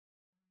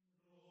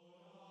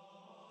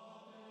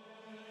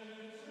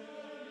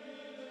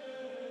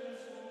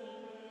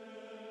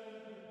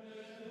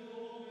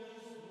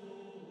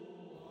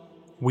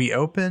We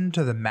open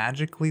to the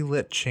magically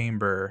lit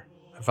chamber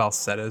of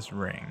Alcetta's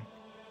ring.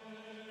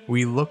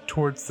 We look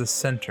towards the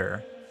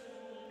center,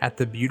 at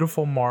the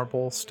beautiful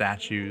marble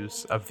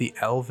statues of the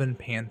elven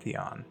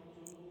pantheon.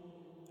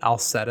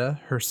 Alcetta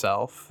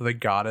herself, the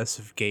goddess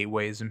of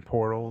gateways and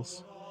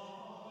portals.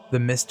 The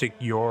mystic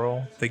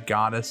Yorl, the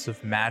goddess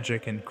of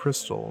magic and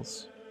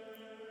crystals.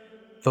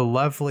 The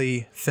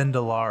lovely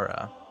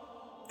Thindalara,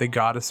 the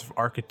goddess of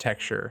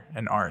architecture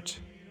and art.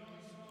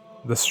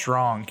 The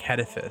strong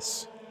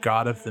Cetaphis,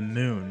 god of the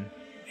moon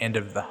and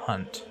of the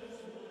hunt.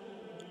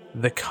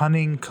 The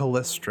cunning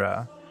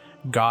Callistra,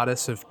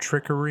 goddess of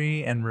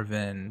trickery and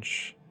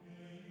revenge.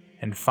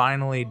 And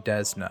finally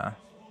Desna,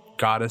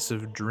 goddess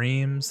of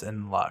dreams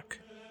and luck.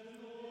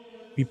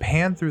 We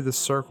pan through the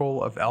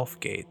circle of elf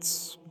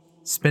gates,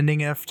 spending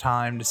enough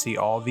time to see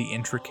all the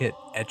intricate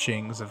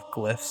etchings of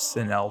glyphs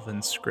in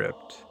elven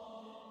script.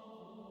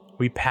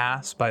 We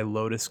pass by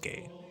Lotus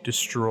Gate,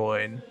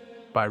 destroyed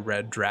by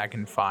red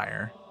dragon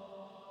fire,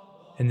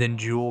 and then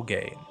Jewel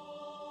Gate,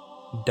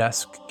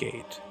 Dusk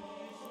Gate,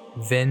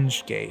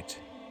 Venge Gate,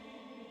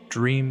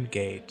 Dream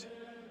Gate,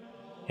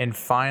 and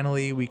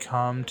finally we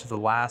come to the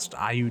last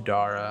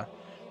Ayudara,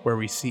 where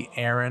we see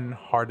Aaron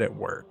hard at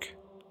work,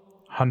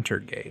 Hunter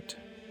Gate.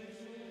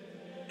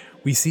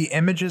 We see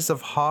images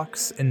of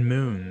hawks and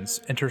moons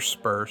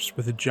interspersed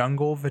with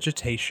jungle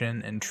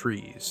vegetation and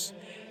trees,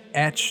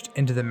 etched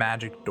into the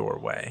magic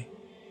doorway.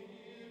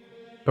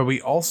 But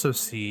we also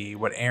see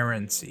what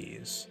Aaron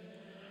sees,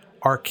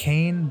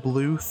 arcane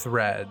blue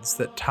threads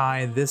that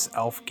tie this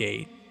elf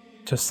gate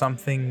to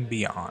something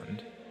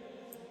beyond.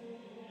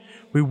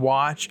 We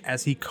watch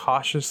as he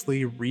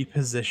cautiously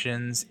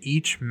repositions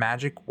each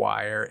magic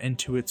wire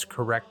into its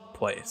correct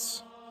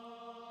place.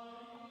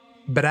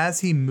 But as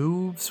he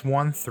moves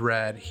one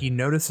thread, he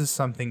notices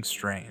something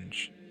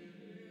strange.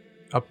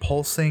 A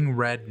pulsing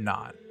red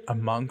knot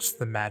amongst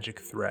the magic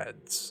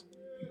threads.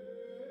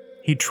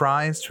 He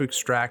tries to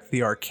extract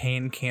the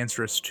arcane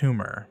cancerous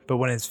tumor, but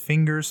when his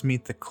fingers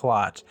meet the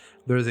clot,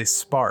 there is a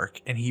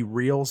spark and he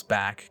reels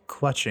back,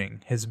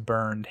 clutching his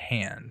burned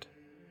hand.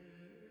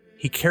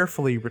 He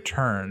carefully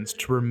returns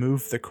to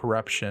remove the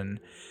corruption,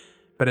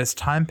 but as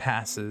time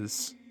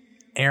passes,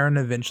 Aaron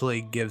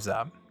eventually gives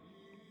up.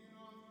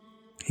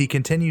 He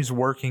continues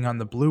working on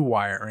the blue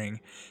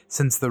wiring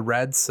since the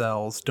red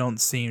cells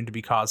don't seem to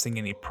be causing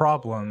any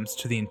problems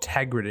to the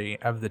integrity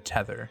of the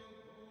tether.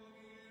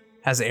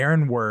 As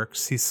Aaron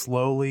works, he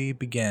slowly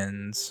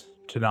begins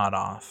to nod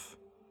off,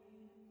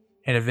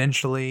 and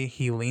eventually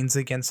he leans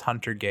against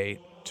Hunter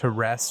Gate to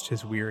rest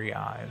his weary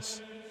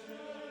eyes.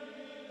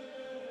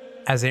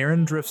 As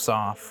Aaron drifts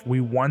off,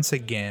 we once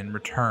again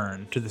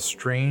return to the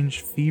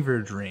strange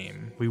fever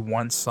dream we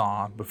once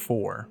saw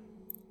before.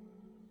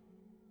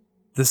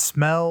 The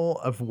smell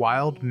of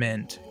wild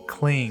mint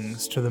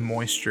clings to the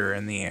moisture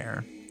in the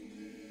air.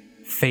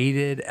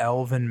 Faded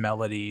elven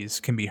melodies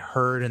can be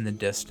heard in the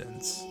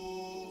distance.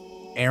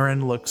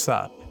 Aaron looks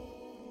up,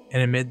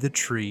 and amid the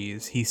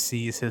trees he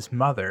sees his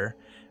mother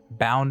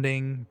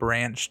bounding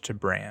branch to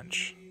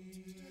branch.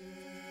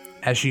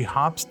 As she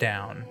hops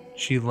down,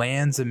 she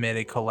lands amid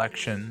a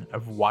collection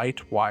of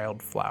white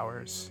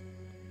wildflowers.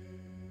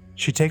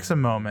 She takes a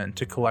moment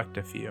to collect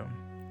a few.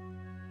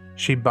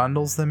 She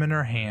bundles them in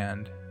her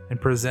hand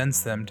and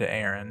presents them to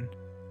Aaron.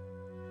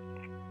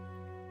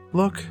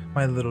 "Look,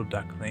 my little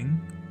duckling,"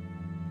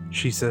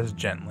 she says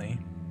gently.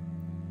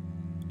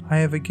 "I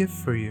have a gift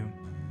for you."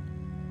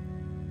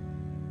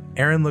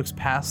 Aaron looks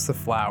past the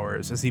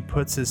flowers as he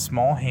puts his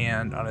small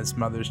hand on his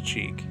mother's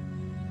cheek.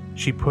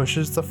 She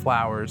pushes the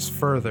flowers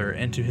further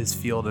into his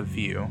field of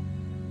view.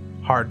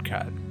 Hard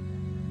cut.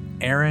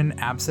 Aaron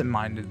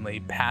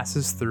absent-mindedly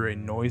passes through a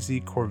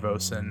noisy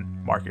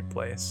Corvosan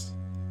marketplace.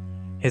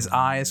 His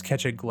eyes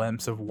catch a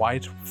glimpse of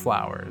white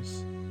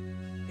flowers.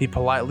 He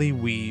politely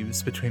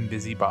weaves between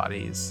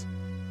busybodies.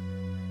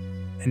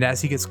 And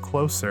as he gets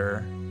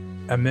closer,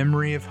 a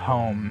memory of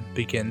home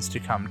begins to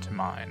come to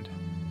mind.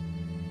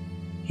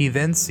 He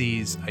then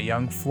sees a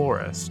young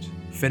florist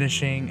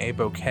finishing a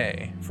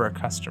bouquet for a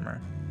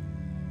customer.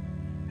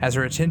 As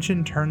her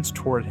attention turns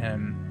toward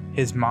him,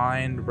 his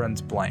mind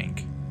runs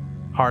blank.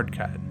 Hard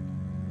cut.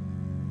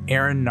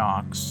 Aaron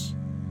knocks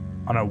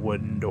on a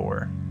wooden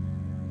door.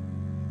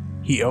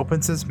 He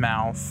opens his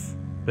mouth,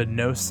 but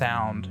no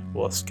sound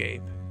will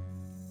escape.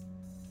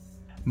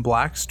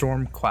 Black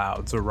storm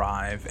clouds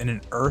arrive and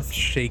an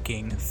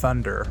earth-shaking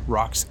thunder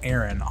rocks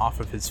Aaron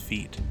off of his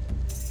feet.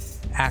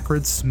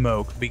 Acrid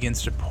smoke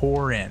begins to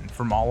pour in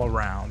from all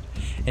around,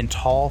 and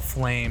tall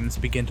flames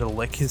begin to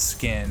lick his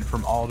skin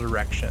from all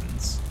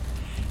directions.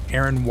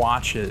 Aaron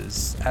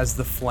watches as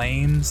the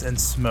flames and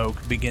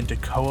smoke begin to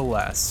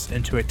coalesce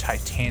into a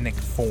titanic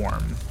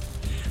form.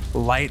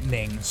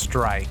 Lightning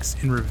strikes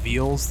and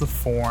reveals the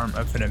form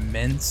of an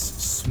immense,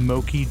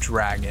 smoky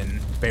dragon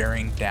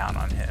bearing down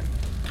on him.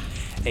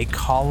 A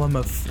column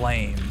of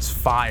flames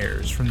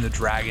fires from the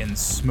dragon's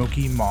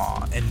smoky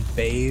maw and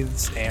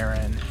bathes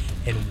Aaron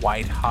in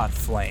white-hot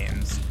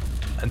flames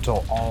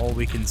until all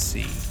we can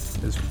see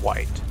is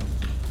white.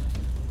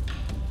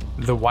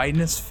 The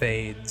whiteness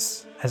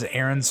fades as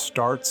Aaron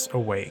starts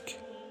awake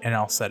in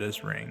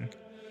Alcetta's ring.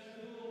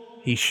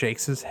 He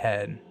shakes his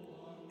head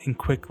and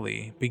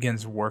quickly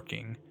begins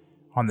working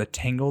on the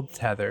tangled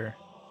tether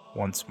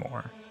once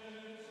more.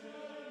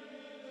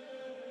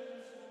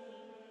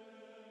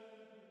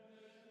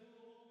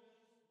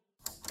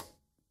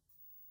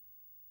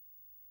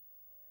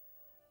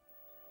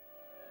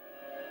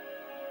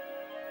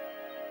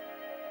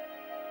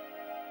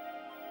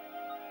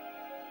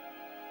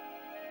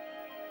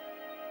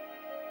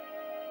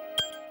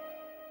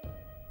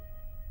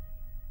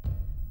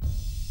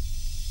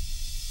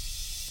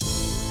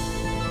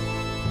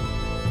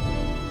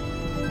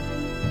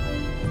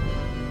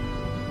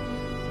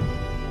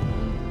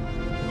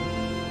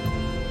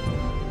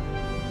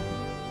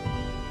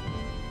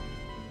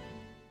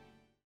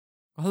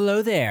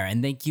 Hello there,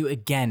 and thank you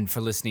again for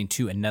listening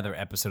to another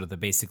episode of the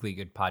Basically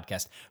Good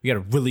podcast. We got a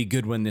really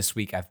good one this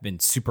week. I've been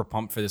super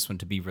pumped for this one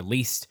to be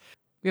released.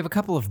 We have a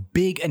couple of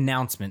big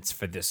announcements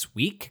for this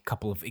week, a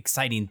couple of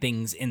exciting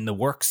things in the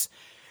works.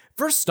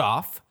 First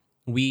off,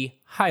 we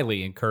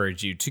highly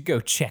encourage you to go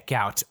check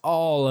out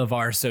all of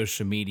our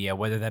social media,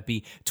 whether that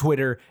be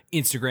Twitter,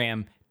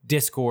 Instagram,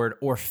 Discord,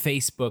 or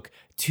Facebook,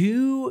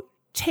 to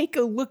take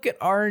a look at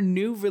our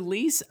new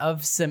release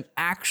of some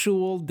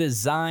actual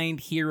designed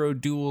Hero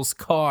Duels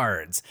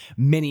cards.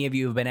 Many of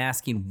you have been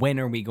asking, when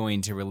are we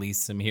going to release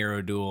some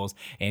Hero Duels?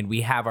 And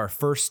we have our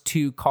first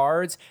 2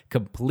 cards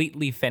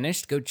completely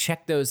finished. Go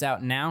check those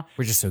out now.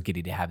 We're just so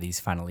giddy to have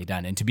these finally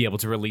done and to be able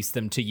to release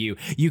them to you.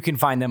 You can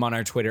find them on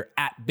our Twitter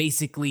at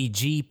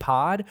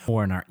BasicallyGPod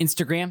or on our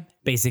Instagram,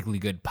 Basically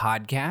Good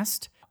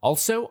Podcast.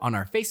 Also on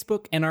our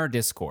Facebook and our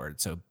Discord,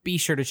 so be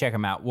sure to check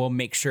them out. We'll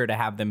make sure to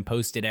have them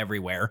posted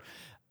everywhere.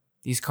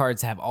 These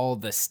cards have all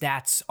the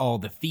stats, all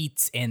the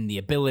feats, and the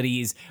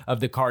abilities of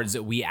the cards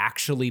that we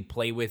actually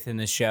play with in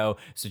the show.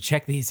 So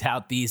check these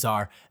out. These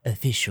are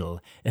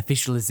official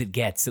as it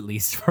gets, at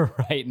least for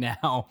right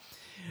now.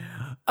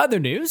 Other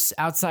news,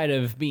 outside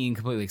of being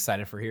completely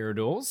excited for Hero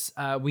Duels,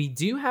 we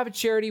do have a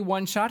charity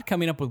one-shot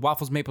coming up with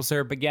Waffles Maple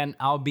Syrup again.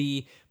 I'll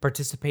be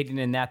participating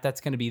in that. That's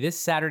going to be this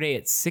Saturday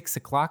at 6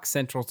 o'clock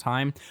Central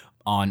Time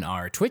on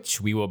our Twitch.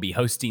 We will be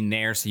hosting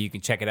there, so you can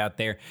check it out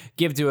there.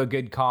 Give to a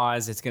good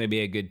cause. It's going to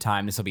be a good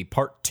time. This will be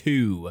part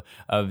 2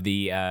 of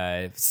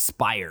the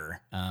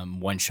Spire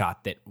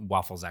one-shot that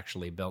Waffles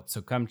actually built.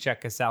 So come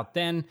check us out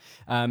then.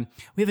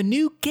 We have a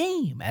new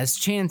game, as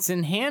Chance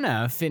and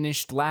Hannah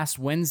finished last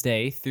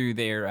Wednesday through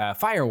their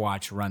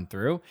Firewatch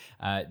run-through.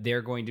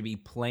 They're going to be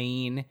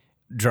playing,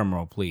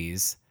 drumroll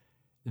please,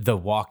 The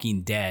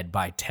Walking Dead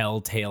by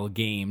Telltale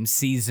Games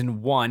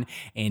Season 1.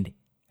 And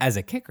as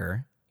a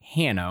kicker,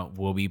 Hannah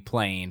will be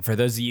playing. For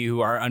those of you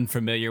who are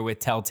unfamiliar with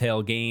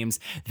Telltale Games,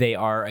 they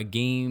are a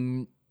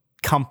game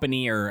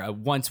company, or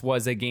once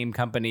was a game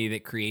company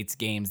that creates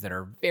games that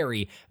are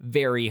very,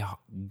 very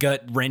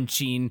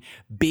gut-wrenching,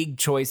 big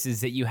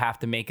choices that you have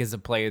to make as a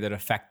player that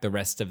affect the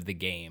rest of the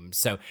game.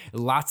 So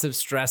lots of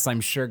stress, I'm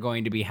sure,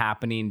 going to be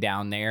happening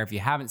down there. If you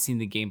haven't seen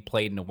the game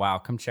played in a while,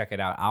 come check it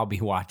out. I'll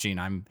be watching.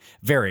 I'm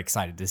very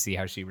excited to see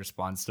how she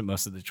responds to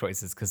most of the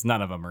choices, because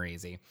none of them are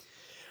easy.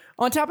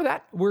 On top of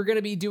that, we're going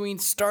to be doing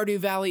Stardew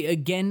Valley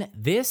again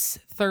this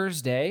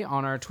Thursday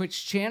on our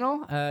Twitch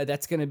channel.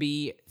 That's going to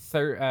be,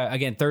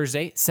 again,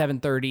 Thursday,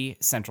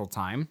 7:30 Central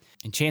Time.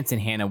 And Chance and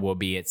Hannah will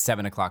be at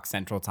 7 o'clock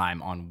Central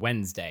Time on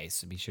Wednesday.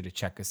 So be sure to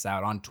check us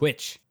out on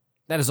Twitch.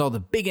 That is all the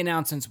big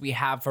announcements we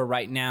have for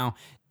right now.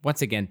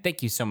 Once again,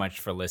 thank you so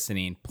much for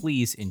listening.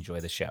 Please enjoy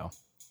the show.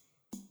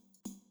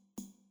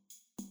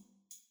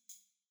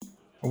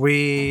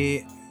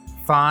 We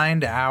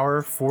find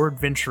our 4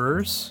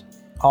 adventurers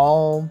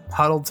all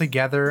huddled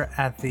together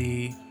at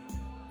the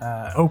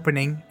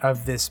opening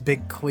of this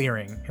big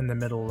clearing in the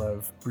middle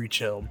of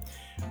Breachill,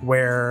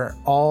 where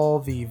all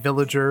the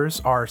villagers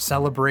are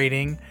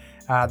celebrating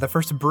the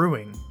first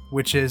brewing,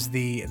 which is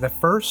the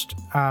first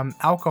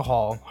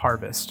alcohol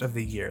harvest of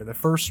the year, the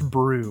first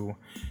brew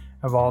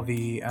of all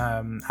the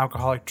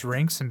alcoholic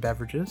drinks and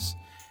beverages,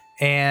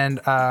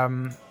 and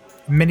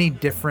many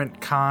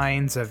different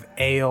kinds of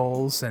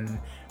ales and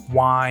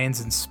wines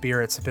and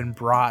spirits have been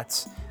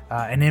brought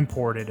and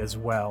imported as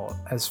well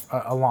as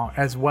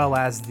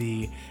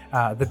the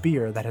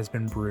beer that has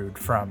been brewed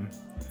from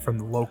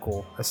the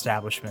local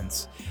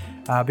establishments.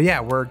 But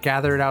yeah, we're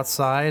gathered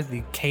outside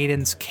the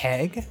Caden's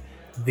Keg,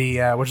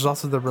 which is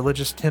also the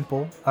religious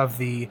temple of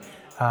the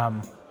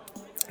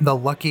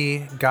lucky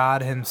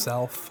god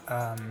himself,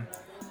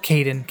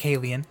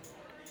 Kalian.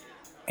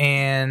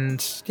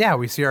 And yeah,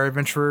 we see our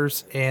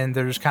adventurers, and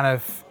they're just kind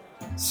of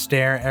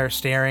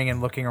staring and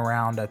looking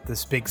around at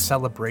this big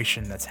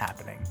celebration that's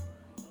happening.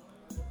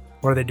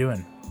 What are they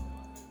doing?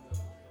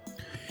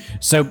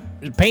 So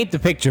paint the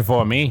picture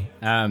for me.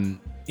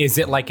 Is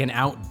it like an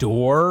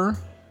outdoor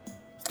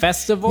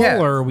festival,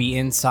 or are we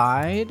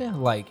inside?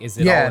 Like, is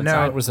it all inside?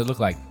 No. What does it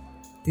look like?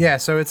 Yeah,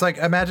 so it's like,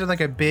 imagine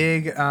like a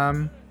big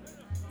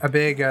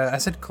I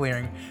said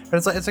clearing, but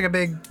it's like a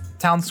big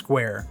town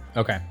square.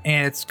 Okay.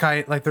 And it's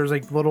kind of like there's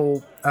like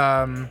little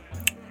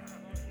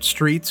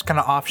streets kind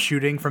of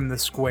offshooting from the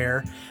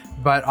square,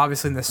 But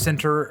obviously in the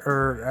center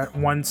or at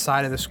one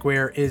side of the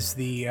square is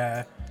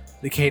the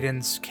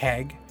Cadence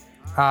keg.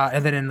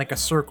 And then in like a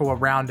circle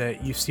around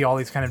it, you see all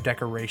these kind of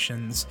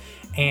decorations,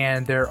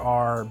 and there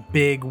are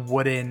big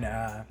wooden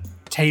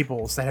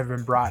tables that have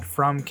been brought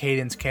from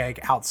Cadence keg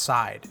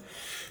outside.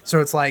 So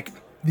it's like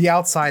the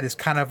outside is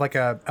kind of like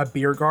a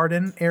beer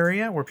garden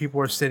area where people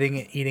are sitting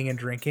and eating and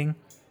drinking,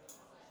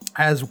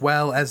 as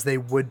well as they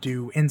would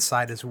do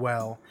inside as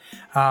well.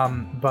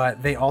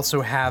 But they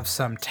also have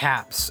some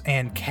taps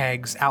and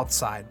kegs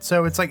outside.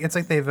 So it's like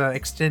they've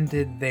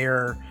extended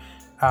their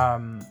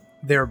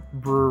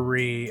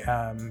brewery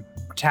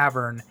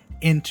tavern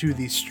into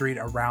the street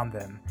around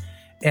them.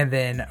 And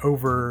then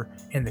over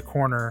in the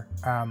corner,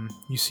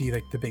 you see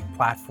like the big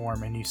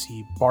platform, and you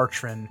see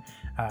Bartran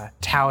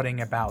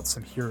touting about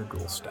some Hero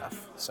Duels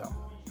stuff. So,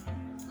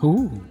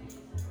 Ooh,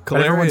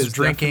 but everyone's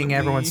drinking.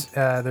 Everyone's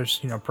there's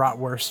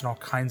bratwurst and all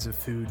kinds of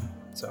food.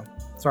 So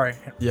sorry.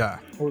 Yeah,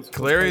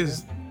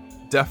 Caleria's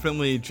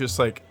definitely just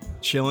like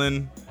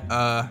chilling.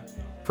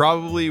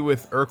 Probably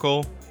with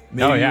Urkel.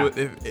 Maybe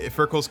if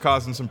Urkel's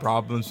causing some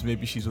problems,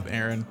 maybe she's with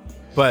Aaron.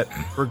 But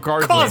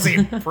regardless,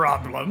 causing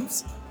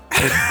problems.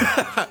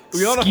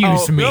 we all know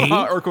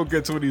how Urkel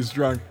gets when he's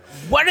drunk.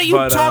 What are you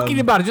talking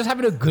about? I'm just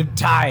having a good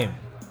time.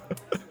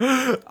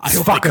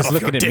 This fucker's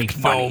looking at me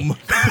funny.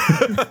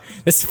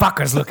 This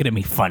fucker's looking at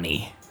me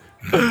funny.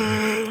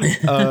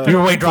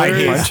 You're way right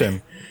here. Punch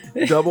him.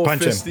 Double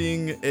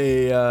fisting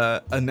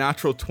a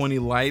natural 20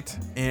 light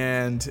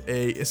and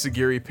a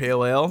Isagiri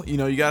pale ale. You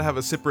gotta have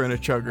a sipper and a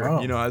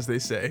chugger. Wow. As they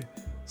say.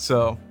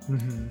 So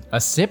a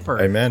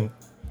sipper. Amen.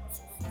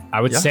 I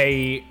would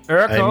say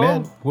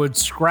Urkel would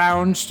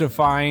scrounge to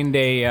find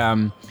a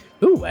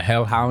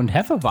Hellhound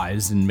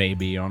Hefeweizen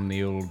maybe on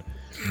the old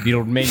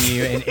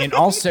menu, and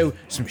also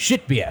some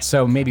shit beer.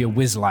 So maybe a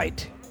Whiz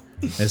Light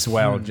as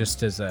well,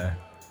 just as a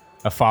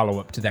follow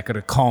up to that. Could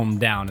have calmed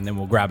down, and then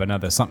we'll grab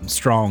another something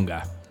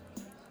stronger.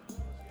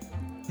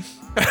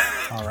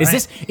 All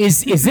right.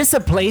 Is this a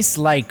place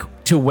like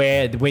to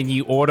where when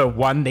you order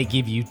one they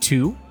give you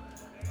two?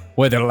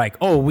 Where they're like,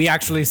 oh, we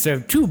actually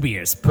serve 2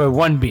 beers per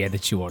 1 beer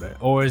that you order,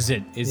 or is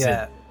it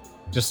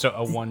just a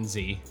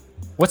onesie?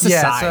 What's the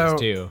size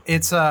too?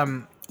 It's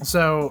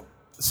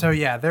so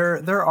yeah,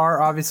 there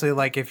are obviously,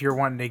 like, if you're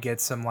wanting to get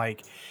some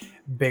like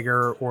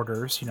bigger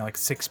orders, like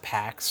 6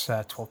 packs,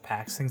 12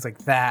 packs, things like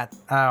that,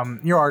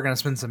 you are going to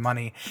spend some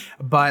money.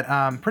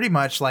 But pretty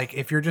much like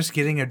if you're just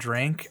getting a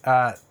drink,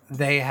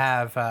 they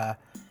have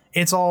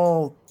it's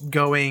all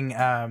going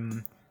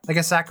like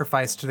a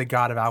sacrifice to the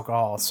god of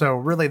alcohol. So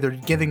really they're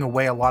giving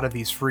away a lot of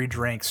these free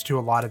drinks to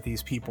a lot of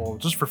these people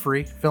just for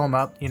free. Fill them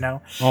up,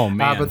 Oh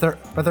man.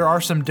 But there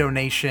are some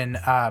donation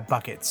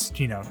buckets,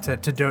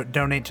 to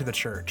donate to the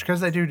church,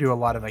 because they do a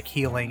lot of like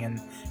healing and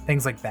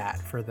things like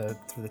that for the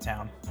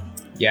town.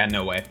 Yeah,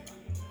 no way.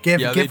 Give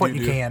what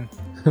you can.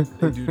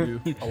 they do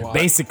a lot.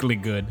 Basically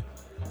good.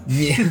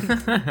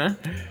 Yeah.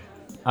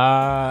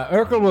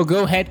 Urkel will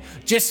go ahead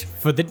just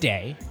for the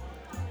day.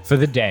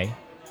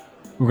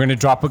 We're going to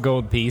drop a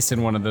gold piece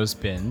in one of those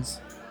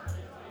bins.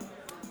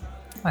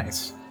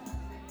 Nice.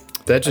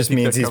 That just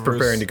means he's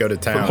preparing to go to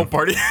town. The whole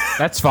party.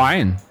 That's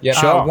fine. Yeah.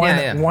 Sure.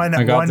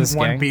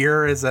 One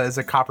beer is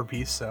a copper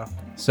piece.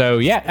 So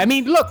yeah, I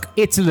mean, look,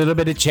 it's a little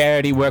bit of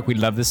charity work. We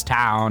love this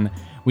town.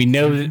 We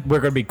know that we're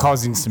going to be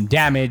causing some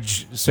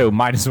damage, so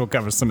might as well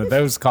cover some of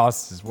those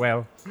costs as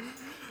well.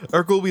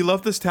 Urkel, we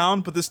love this town,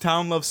 but this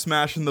town loves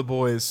smashing the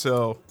boys,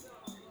 so...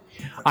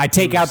 I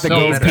take out the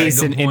gold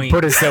piece and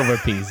put a silver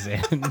piece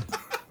in.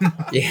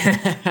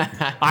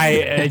 Yeah.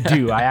 I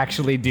do. I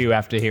actually do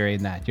after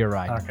hearing that. You're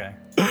right. Okay.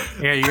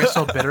 Yeah, you're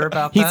still bitter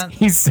about that?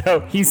 He's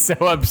so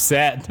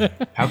upset.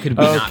 How could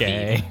we not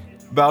be?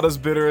 About as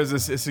bitter as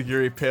this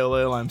Isagiri pale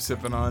ale I'm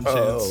sipping on,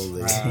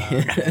 Holy.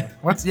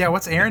 What's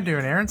Aaron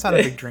doing? Aaron's not a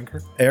big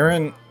drinker.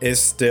 Aaron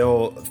is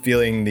still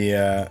feeling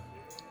the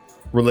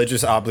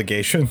religious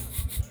obligation.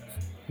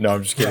 No,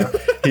 I'm just kidding.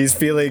 He's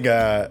feeling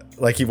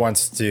like he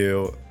wants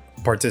to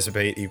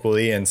participate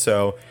equally, and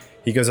so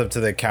he goes up to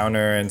the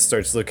counter and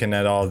starts looking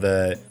at all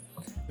the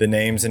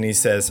names, and he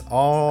says,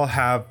 I'll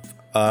have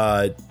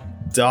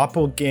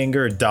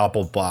doppelganger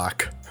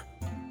doppelblock.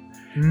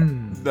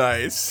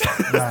 Nice.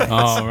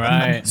 All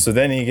right. So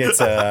then he gets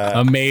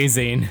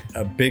amazing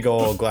a big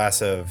old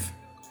glass of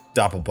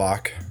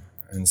doppelbock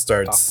and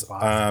starts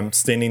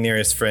standing near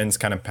his friends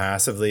kind of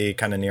passively,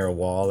 kind of near a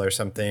wall or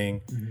something,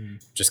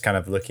 just kind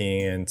of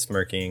looking and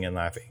smirking and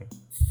laughing.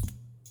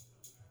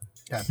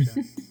 Gotcha.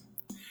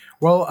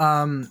 Well,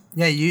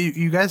 yeah,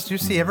 you guys do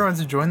see everyone's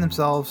enjoying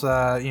themselves,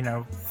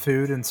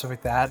 food and stuff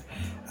like that.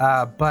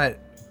 But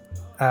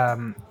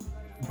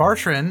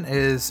Bartran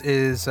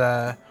is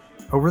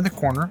over in the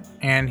corner,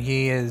 and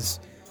he is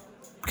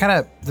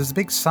there's a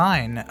big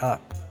sign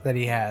up that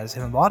he has,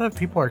 and a lot of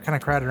people are kind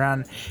of crowded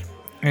around,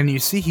 and you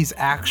see he's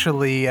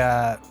actually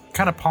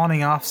kind of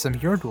pawning off some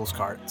Hero Duels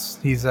cards.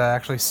 He's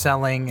actually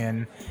selling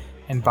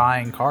and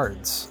buying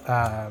cards.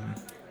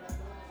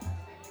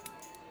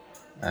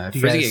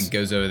 Frizzigig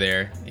goes over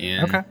there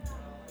and okay,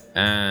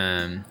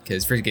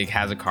 because Frizzigig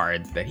has a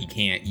card that he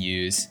can't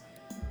use,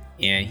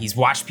 and he's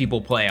watched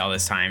people play all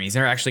this time. He's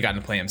never actually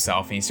gotten to play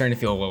himself, and he's starting to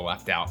feel a little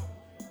left out.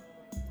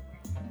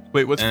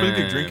 Wait, what's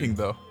Frizzigig drinking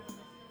though?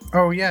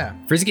 Oh yeah,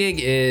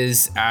 Frizzigig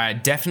is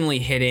definitely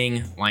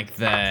hitting like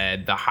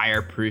the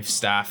higher proof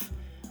stuff.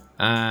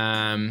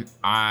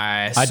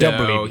 I don't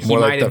believe he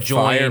might have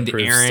joined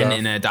Aaron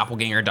in a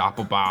doppelganger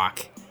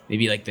doppelbock,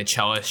 maybe like the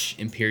Chelish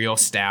Imperial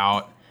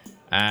Stout.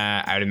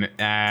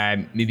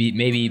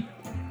 Maybe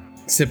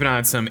sipping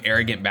on some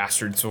arrogant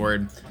bastard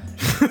sword.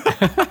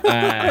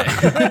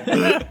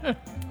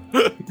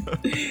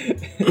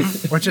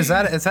 Which is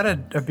that? Is that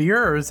a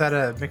beer or is that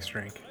a mixed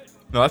drink?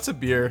 No, that's a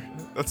beer.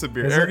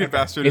 Arrogant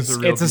Bastard is a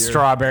real beer. It's a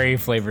strawberry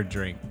flavored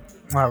drink.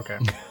 Oh, okay.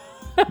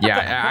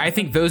 Yeah, I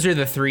think those are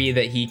the three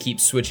that he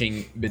keeps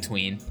switching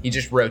between. He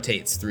just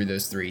rotates through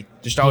those three.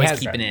 Just always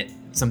keeping it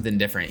something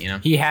different, you know?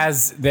 He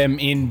has them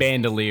in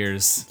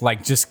bandoliers,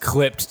 like just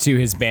clipped to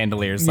his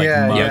bandoliers,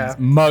 like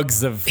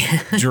mugs of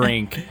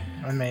drink.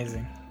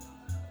 Amazing.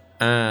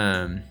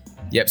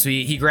 Yep, so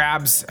he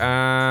grabs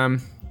he'll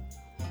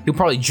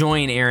probably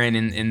join Aaron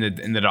in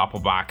the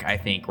Doppelbock, I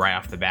think, right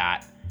off the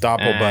bat.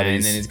 Doppel buddies.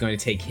 And then he's going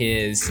to take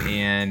his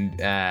and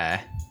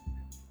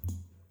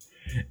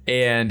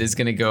is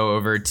going to go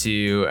over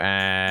to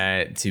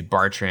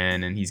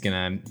Bartran, and he's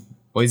gonna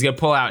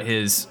pull out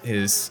his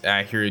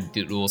Hero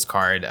Duels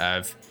card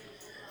of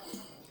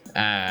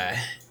a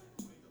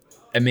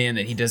man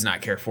that he does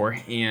not care for,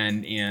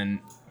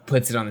 and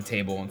puts it on the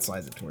table and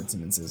slides it towards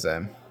him and says,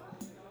 I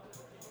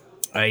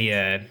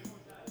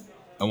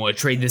want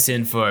to trade this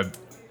in for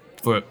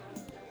a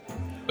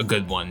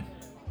good one.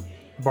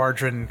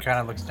 Bartran kind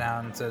of looks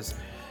down and says,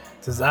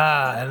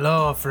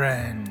 hello,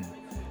 friend.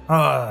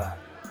 Oh,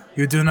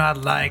 you do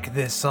not like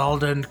this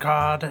Alden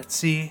card at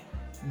sea?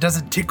 Does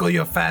it tickle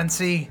your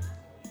fancy?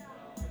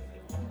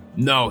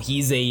 No,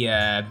 he's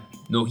a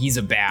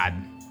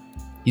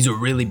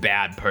really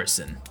bad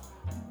person.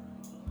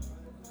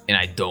 And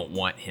I don't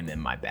want him in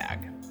my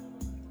bag.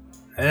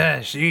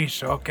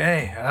 Sheesh,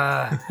 okay.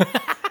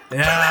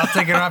 I'll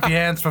take it off your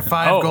hands for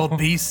 5 gold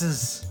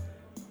pieces.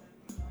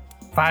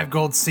 5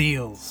 gold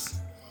seals.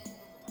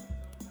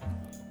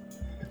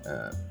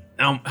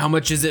 How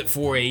much is it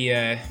for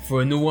a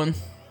new one?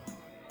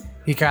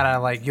 He kind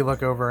of like, you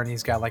look over and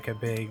he's got like a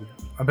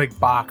big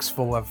box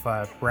full of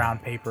brown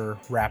paper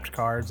wrapped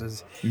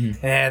cards.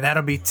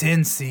 That'll be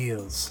 10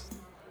 seals.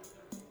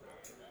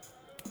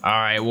 All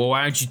right, well,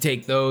 why don't you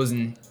take those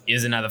and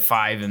here's another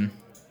 5 and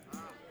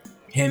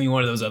hand me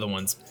one of those other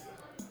ones.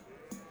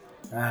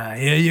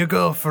 Here you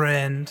go,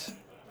 friend.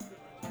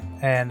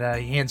 And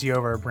he hands you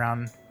over a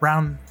brown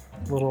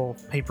little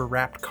paper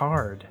wrapped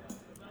card.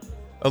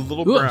 A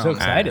little Ooh, brown. I'm so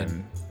excited.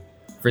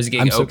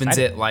 Frizzigig opens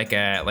it like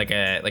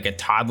a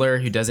toddler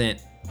who doesn't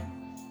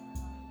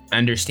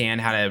understand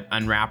how to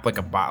unwrap like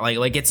a box.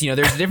 Like it's,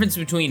 there's a difference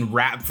between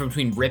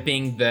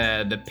ripping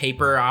the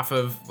paper off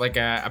of like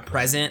a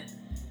present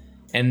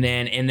and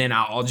then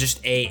I'll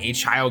just a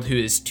child who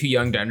is too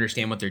young to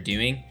understand what they're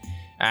doing.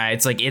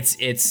 It's like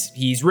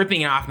he's ripping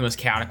it off in the most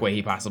chaotic way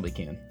he possibly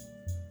can.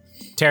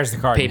 Tears the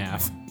card in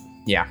half.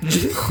 Yeah.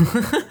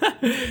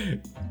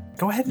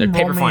 Go ahead and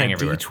roll me a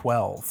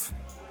D12.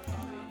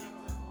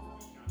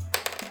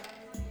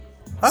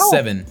 Oh,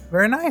 7.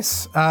 Very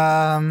nice.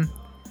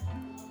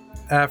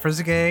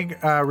 Frizzigig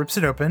rips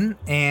it open,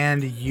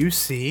 and you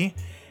see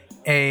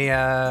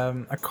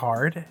a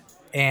card,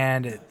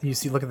 and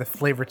look at the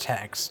flavor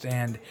text,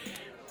 and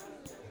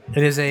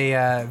it is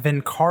a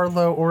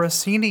Vincarlo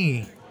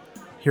Orsini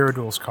Hero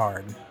Duels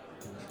card.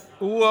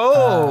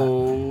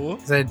 Whoa!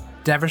 He's a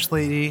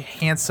devilishly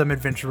handsome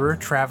adventurer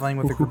traveling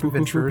with a group of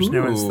adventurers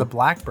known as the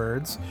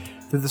Blackbirds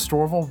through the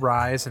Storval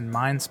Rise and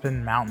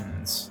Mindspin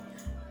Mountains.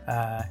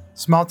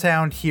 Small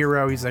town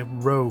hero. He's a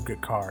rogue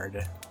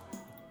card.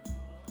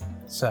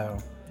 So,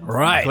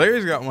 right.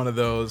 Player's got one of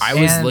those. I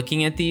was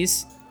looking at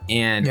these,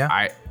 and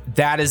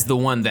that is the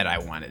one that I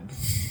wanted.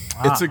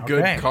 It's a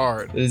good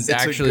card. It's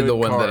actually the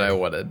one that I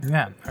wanted.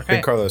 Yeah.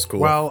 Okay. Vincarlo's cool.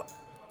 Well,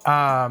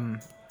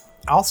 I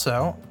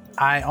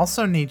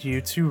also need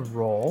you to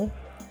roll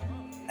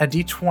a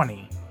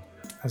D20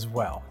 as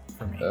well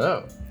for me.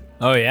 Oh.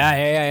 Oh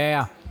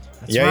yeah.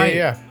 That's right.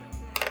 Yeah.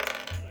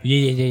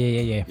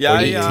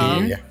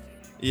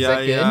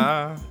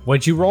 Yeah.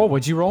 What'd you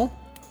roll?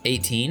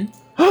 18.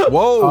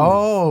 Whoa.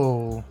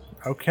 Oh,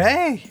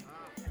 okay.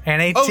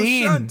 And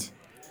 18.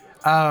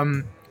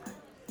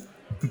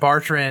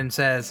 Bartran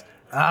says,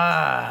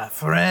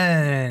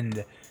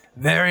 friend,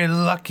 very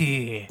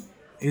lucky.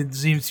 It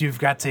seems you've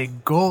got a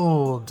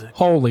gold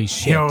Holy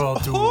shit. Hero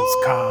Duels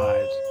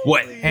card.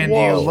 What? And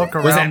you look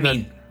around What does that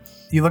mean?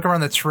 You look around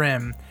the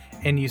trim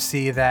and you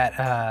see that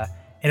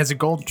it has a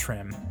gold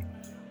trim.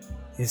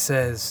 It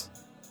says,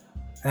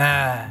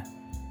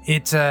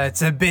 it's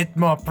a bit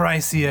more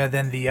pricier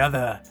than the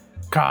other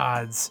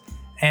cards,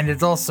 and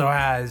it also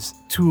has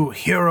 2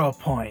 hero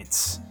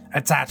points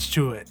attached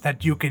to it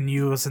that you can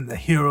use in the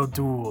Hero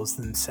Duels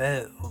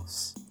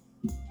themselves.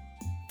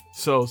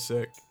 So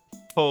sick.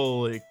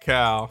 Holy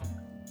cow.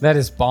 That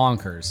is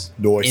bonkers.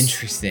 Nice.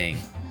 Interesting.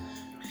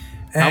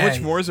 How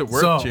much more is it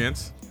worth, so,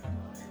 Chance?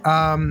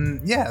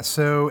 Yeah,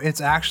 so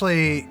it's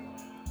actually,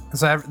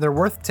 they're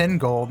worth 10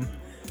 gold,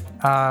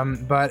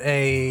 but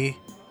a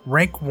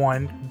rank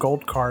 1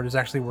 gold card is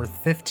actually worth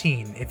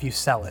 15 if you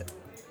sell it.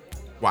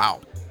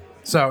 Wow.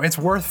 So it's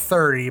worth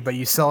 30, but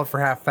you sell it for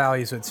half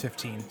value, so it's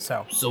 15.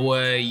 So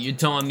you're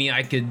telling me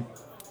I could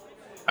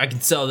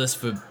sell this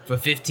for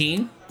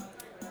 15?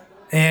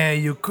 yeah,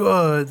 you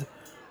could,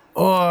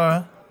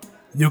 or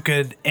you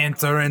could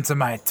enter into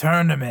my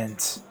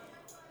tournament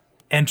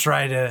and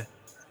try to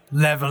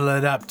level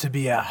it up to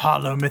be a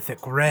hollow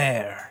mythic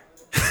rare.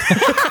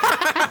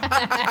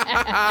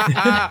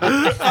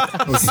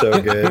 That's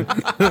so good.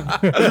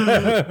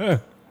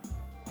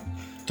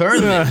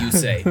 Tournament, you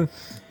say?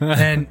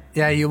 And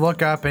yeah, you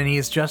look up and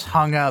he's just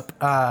hung up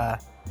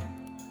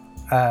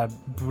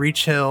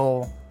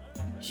Breachill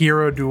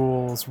Hero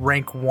Duels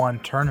Rank 1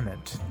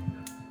 tournament.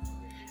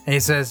 And he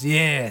says,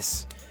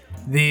 yes,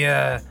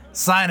 the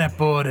sign-up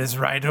board is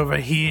right over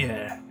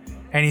here.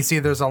 And you see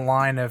there's a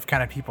line of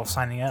kind of people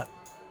signing up.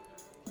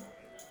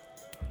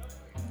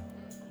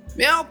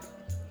 Yeah,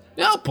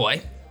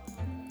 boy.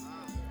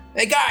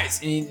 Hey guys!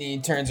 And he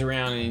turns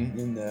around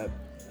and the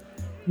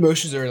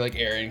motions are like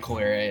Aaron,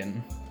 Calera,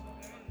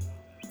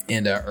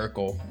 and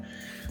Urkel.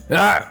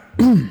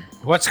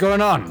 What's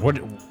going on? What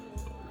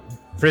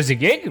Frizzy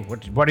Gig?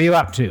 What are you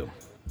up to?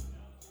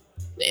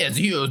 Yeah, it's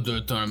a Hero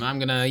Duels Tournament. I'm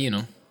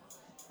gonna,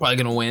 probably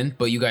gonna win,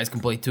 but you guys can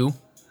play too.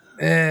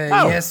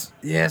 Yes,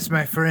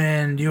 my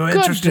friend. You're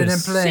interested in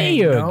playing? See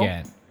you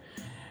again.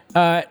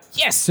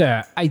 Yes,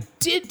 sir. I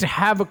did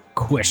have a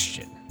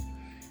question.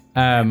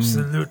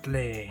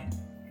 Absolutely.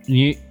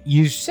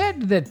 You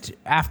said that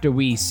after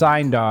we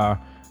signed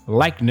our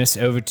likeness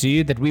over to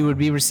you that we would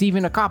be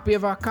receiving a copy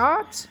of our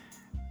cards?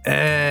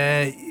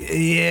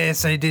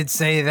 Yes, I did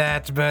say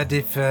that, but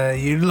if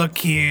you look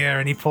here,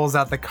 and he pulls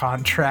out the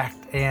contract,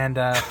 and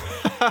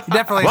you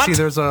definitely see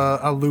there's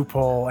a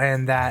loophole,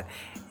 and that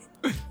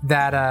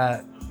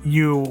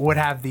you would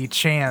have the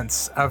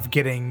chance of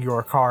getting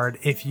your card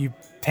if you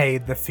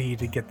paid the fee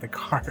to get the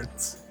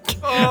cards.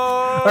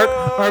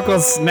 Urkel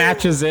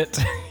snatches it.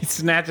 He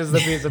snatches the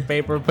piece of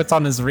paper, puts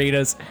on his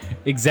readers,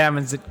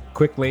 examines it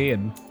quickly,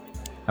 and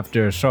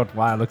after a short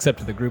while looks up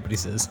to the group and he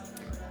says,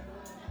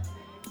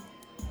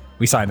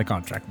 "We signed the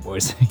contract,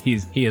 boys.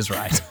 He is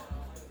right."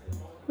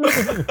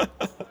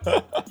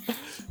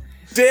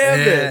 Damn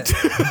it!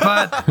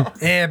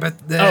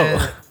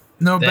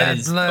 No That bad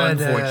is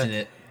blood.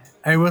 unfortunate.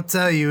 I will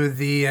tell you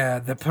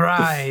the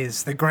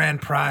prize, the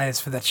grand prize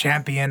for the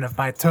champion of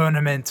my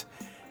tournament,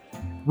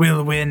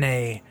 will win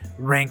a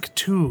rank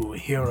 2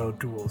 Hero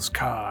Duels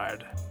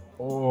card.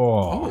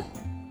 Oh.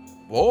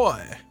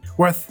 Boy,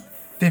 Worth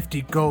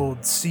 50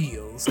 gold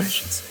seals, I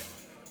should say.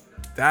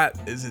 that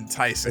is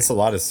enticing. That's a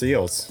lot of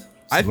seals.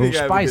 I think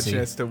I have a good spicy.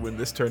 chance to win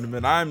this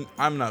tournament. I'm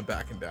not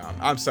backing down.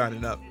 I'm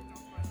signing up.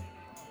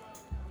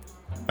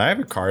 I have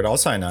a card. I'll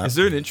sign up. Is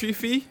there an entry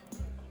fee?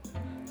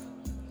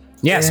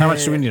 Yes, how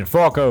much do we need to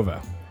fork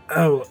over?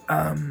 Oh,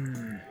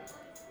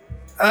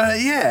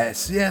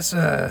 yes,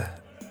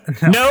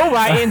 No,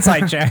 my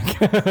insight check.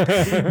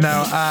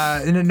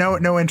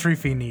 no entry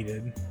fee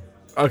needed.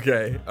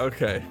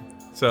 Okay.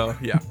 So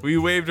yeah, we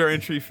waived our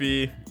entry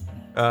fee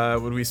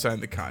when we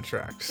signed the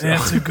contract. So.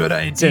 That's a good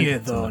idea,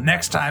 though.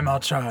 Next time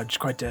I'll charge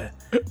quite a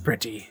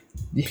pretty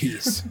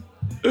piece.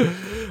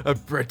 A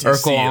British Urkel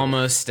seal.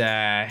 almost,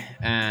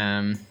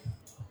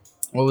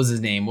 what was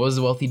his name? What was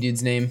the wealthy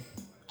dude's name?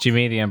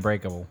 Jimmy the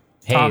Unbreakable.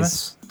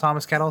 Hayes.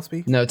 Thomas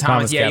Cattlesby? No,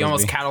 Thomas. Thomas Yeah, you Cattlesby.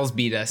 almost Cattles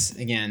beat us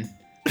again.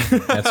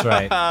 That's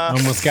right.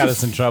 Almost got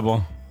us in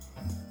trouble.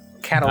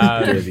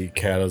 Dirty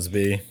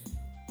Cattlesby.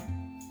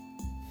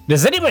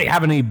 Does anybody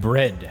have any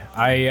bread?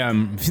 I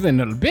am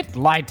feeling a bit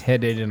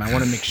lightheaded and I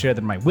want to make sure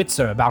that my wits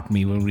are about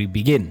me when we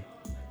begin.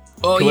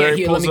 Oh Claire yeah,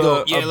 here, let me pulls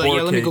go. a Yeah,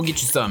 boar let me go cake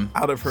get you some.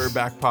 out of her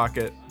back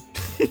pocket.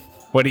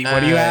 What do you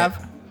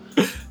have?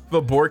 The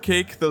boar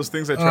cake, those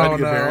things I tried to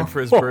give Aaron for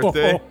his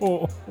birthday.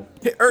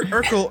 Hey,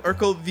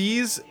 Urkel,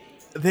 these,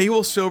 they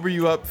will sober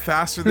you up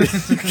faster than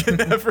you can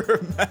ever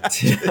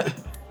imagine.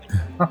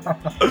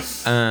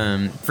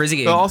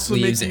 Frizzy They'll also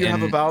make leaves you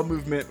have a and bowel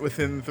movement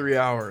within 3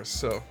 hours.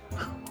 So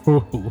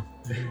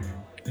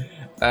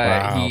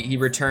Wow. he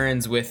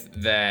returns with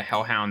the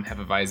Hellhound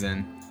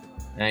Hefeweizen,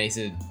 and he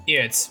said,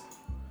 "Yeah, it's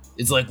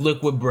like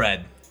liquid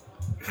bread."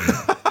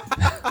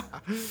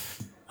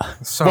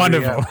 Sorry,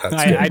 Wonderful.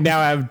 I now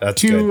have That's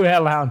 2 good.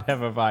 Hellhound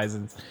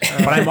Hefeweizens.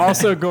 But I'm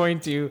also going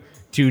to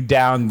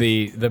down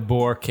the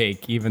boar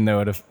cake, even though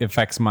it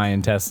affects my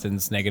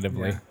intestines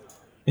negatively.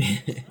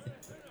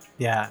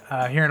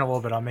 Yeah, here in a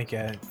little bit I'll make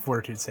a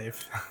fortitude save.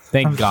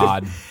 Thank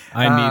God.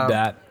 I need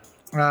that.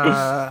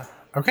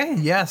 Okay,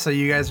 yeah, so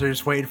you guys are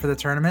just waiting for the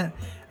tournament.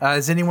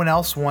 Is anyone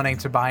else wanting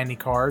to buy any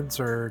cards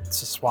or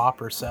to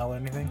swap or sell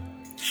anything?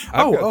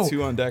 I've got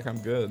 2 on deck. I'm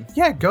good.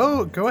 Yeah,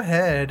 go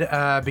ahead,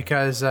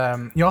 because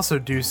you also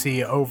do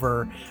see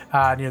over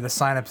near the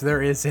signups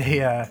there is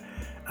a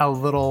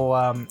little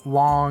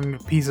long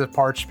piece of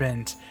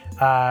parchment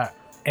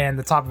and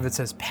the top of it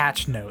says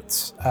patch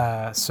notes.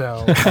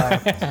 So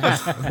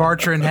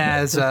Bartran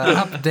has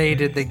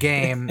updated the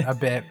game a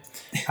bit.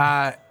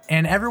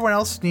 And everyone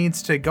else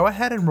needs to go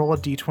ahead and roll a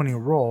d20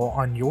 roll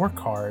on your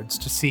cards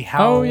to see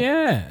how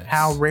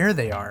rare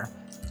they are.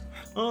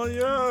 Oh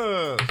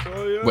yeah.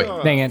 Wait,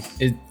 dang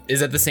it. Is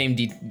that the same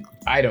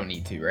I don't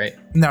need to, right?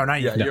 No,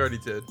 not Yeah, yet. you already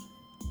did.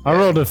 I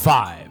rolled a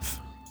 5.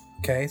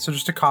 Okay, so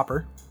just a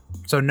copper.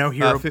 So no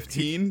hero.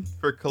 15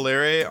 for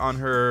Calere on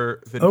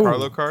her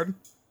Vincarlo card.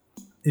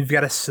 You've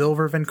got a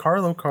silver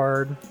Vincarlo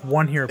card,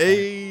 1 hero point.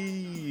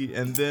 Hey,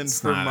 and then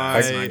for not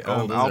my gold, is it,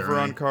 Alvaron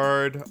right?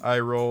 card, I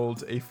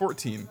rolled a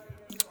 14.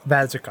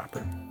 That is a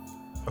copper.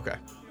 Okay.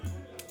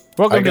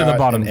 Welcome to the got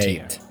bottom an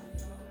tier. 8.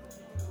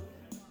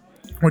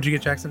 What'd you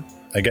get, Jackson?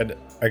 I got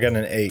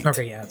an 8.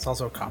 Okay, yeah, it's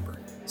also a copper.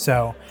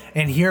 So,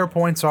 and hero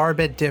points are a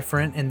bit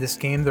different in this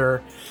game.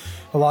 They're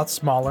a lot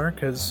smaller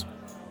because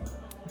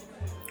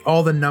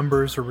all the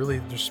numbers are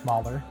they're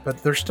smaller, but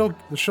they're still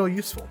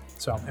useful.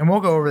 So, and we'll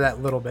go over that a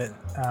little bit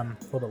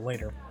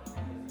later.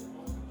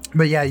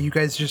 But yeah, you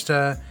guys just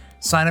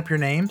sign up your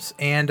names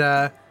and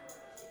I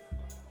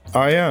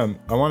want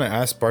to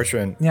ask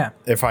Bartran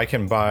if I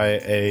can buy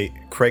a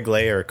Craig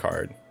Lair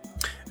card.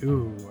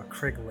 Ooh, a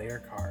Craig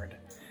Lair card.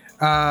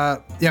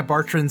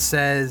 Bartran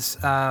says,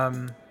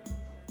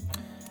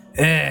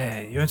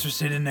 you're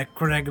interested in a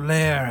Craig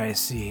Lair, I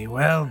see.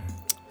 Well,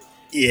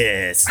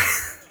 Yes.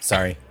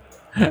 Sorry.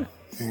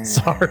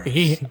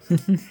 Sorry.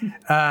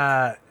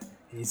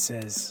 he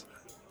says,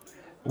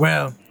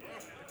 well,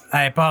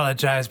 I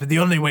apologize, but the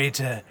only way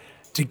to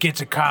get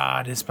a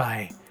card is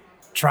by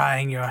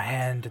trying your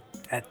hand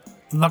at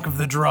luck of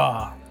the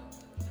draw.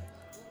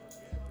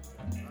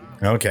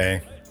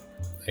 Okay.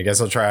 I guess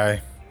I'll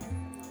try.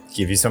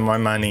 Give you some of my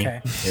money.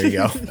 Okay. Here you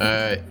go.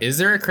 Is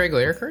there a Craig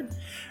Lair card?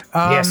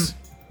 Yes.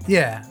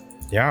 Yeah.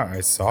 Yeah, I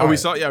saw Oh, it. we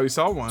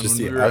saw one Just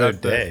when the we were other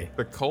at day.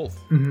 the cult.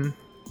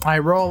 I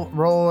roll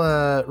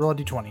a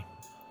d20.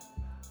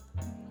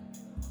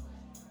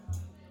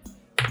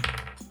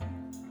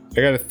 I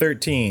got a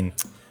 13.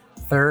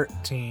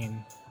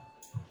 13.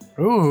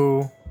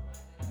 Ooh.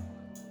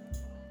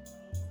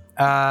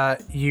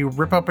 You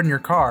rip open your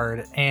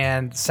card,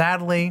 and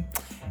sadly,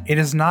 it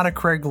is not a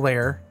Craig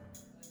Lair,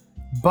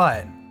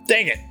 but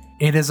Dang it.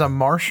 it is a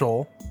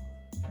marshal.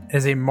 It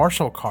is a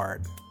marshal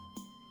card,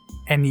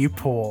 and you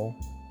pull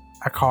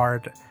a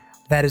card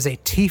that is a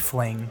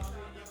tiefling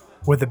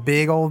with a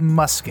big old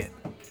musket.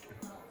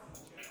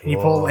 And you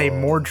pull a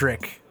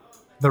Mordric,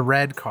 the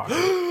red card.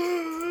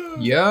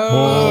 Yo!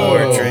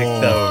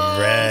 Mordric the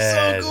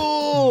Red.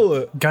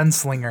 Cool.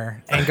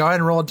 Gunslinger. And go ahead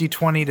and roll a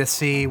d20 to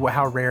see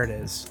how rare it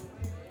is.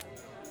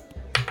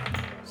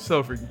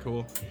 So freaking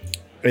cool.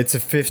 It's a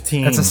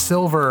 15. It's a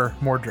silver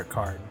Mordric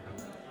card.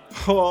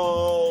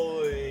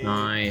 Holy.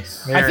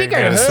 Nice. I think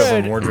I got a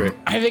silver heard. Mordric.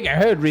 I think I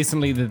heard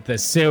recently that the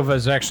silver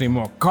is actually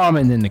more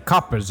common than the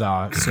coppers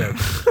are. So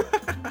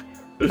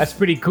that's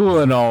pretty cool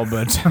and all,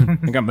 but I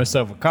got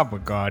myself a copper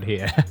card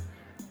here.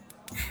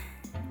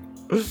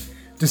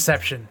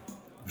 Deception.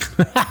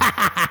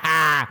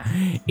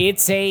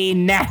 It's a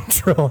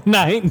natural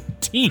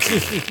 19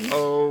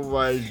 Oh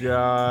my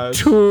gosh.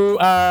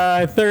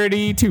 to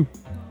 32.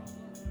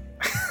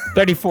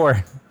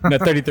 34. No,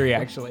 33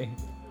 actually.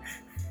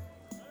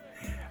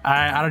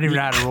 I don't even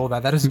know how to roll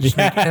that. That doesn't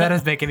that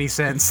doesn't make any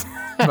sense.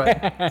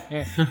 But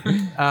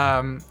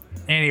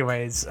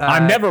anyways,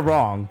 I'm never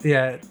wrong.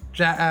 Yeah.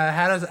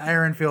 How does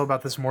Aaron feel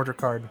about this Mordric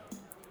card?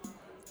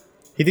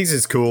 He thinks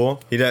it's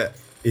cool.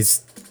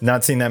 He's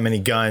not seen that many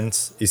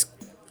guns.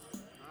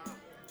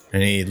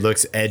 And he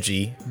looks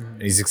edgy.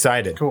 And he's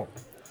excited. Cool.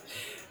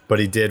 But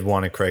he did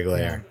want a Craig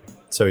Lair.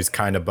 So he's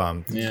kind of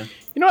bummed. Yeah.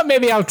 You know what?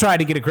 Maybe I'll try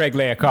to get a Craig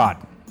Lair card.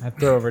 I'd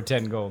throw over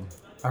 10 gold.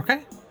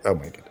 Okay. Oh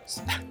my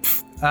goodness.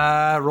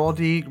 Roll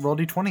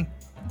d20.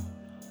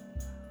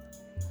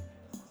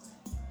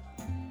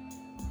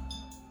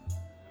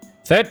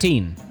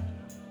 $13.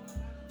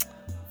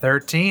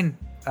 13.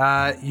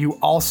 You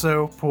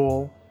also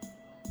pull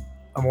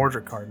a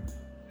Mordric card.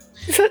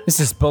 This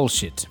is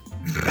bullshit.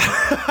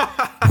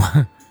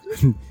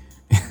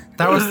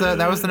 That was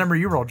the number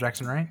you rolled,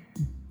 Jackson, right?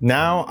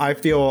 Now I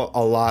feel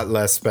a lot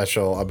less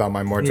special about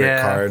my Mordric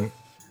Yeah. card.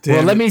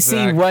 Well, let me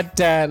Zach. see what.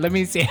 Let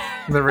me see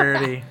The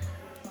rarity.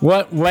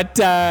 what.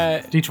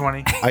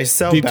 D20. I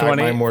sell back D20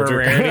 my for Mordric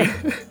rarity.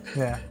 card.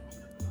 Yeah.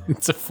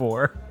 It's a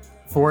 4.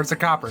 4, it's a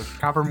copper.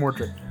 Copper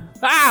Mordric.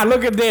 Ah,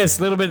 look at this.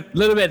 Little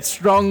bit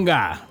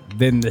stronger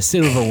than the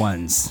silver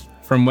ones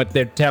from what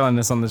they're telling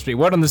us on the street.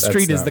 What on the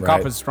street is not the right.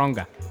 copper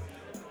stronger?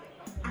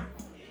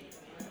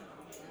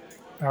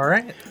 All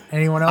right.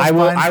 Anyone else? I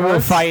buying will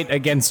cards? fight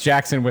against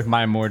Jackson with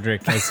my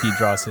Mordric as he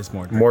draws his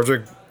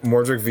Mordric.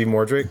 Mordric v.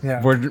 Mordric.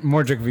 Yeah.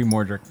 Mordric v.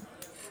 Mordric.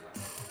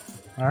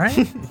 All right.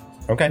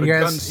 Okay. You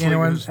guys,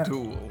 Gunslinger's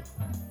duel.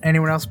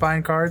 anyone else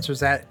buying cards, or is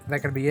that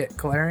going to be it,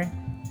 Calere?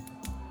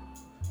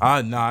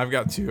 No, I've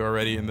got 2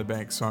 already in the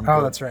bank, so I'm Oh,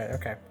 good. that's right.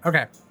 Okay.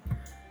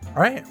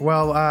 All right.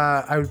 Well,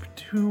 I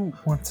do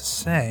want to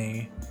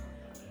say,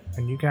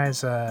 when you guys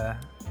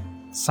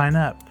sign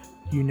up,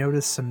 you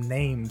notice some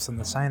names on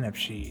the sign-up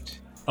sheet.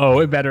 Oh,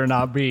 it better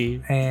not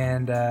be.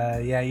 And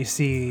you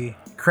see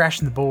Crash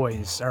and the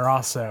boys are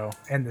also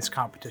in this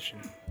competition.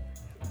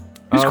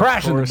 Who's Of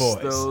crashing the course,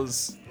 boys?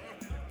 Those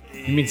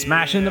You mean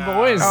smashing the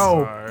boys?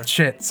 Oh,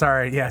 shit.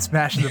 Sorry. Yeah,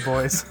 smashing the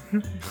boys.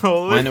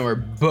 I know where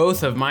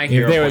both of my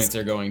hero there was- points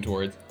are going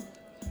towards.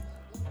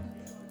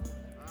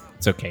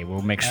 It's okay.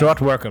 We'll make short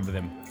work of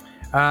them.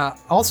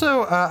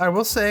 Also, I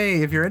will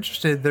say, if you're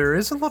interested, there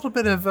is a little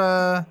bit of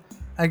a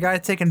guy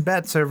taking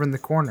bets over in the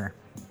corner.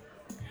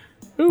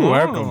 Ooh,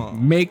 Urkel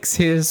makes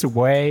his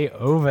way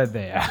over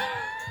there.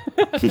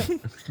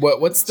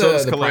 What's So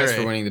is the prize Kaleri.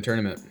 for winning the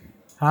tournament?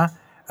 Huh?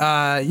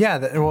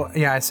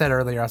 I said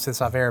earlier, I'll say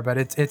this off air, but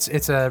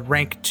it's a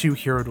rank 2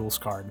 Hero Duels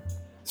card.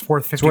 It's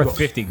worth 50 worth gold.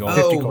 50 gold.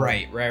 50 Oh, gold.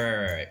 right.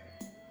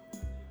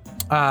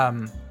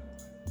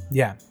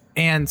 Yeah.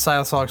 And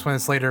Silas, I'll explain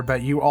this later,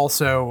 but you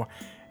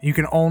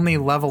can only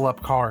level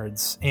up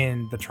cards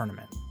in the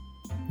tournament.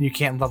 You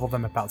can't level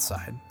them up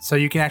outside. So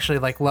you can actually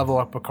level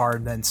up a card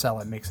and then sell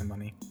it, make some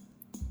money.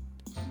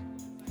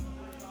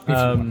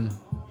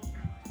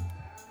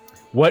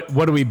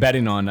 What are we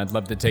betting on? I'd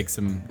love to take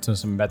some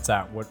bets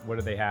out. What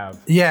do they have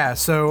Yeah,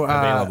 so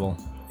available?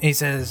 he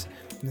says,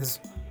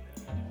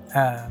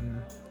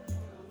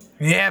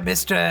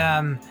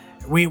 Mister,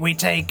 we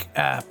take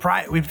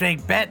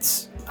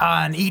bets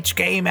on each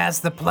game as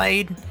they're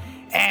played,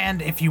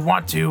 and if you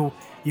want to,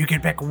 you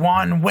can pick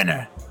one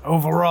winner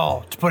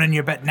overall to put in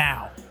your bet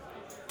now.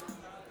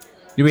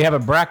 Do we have a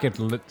bracket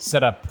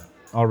set up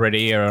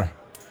already, or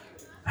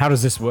how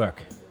does this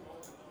work?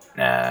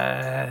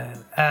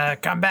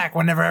 Come back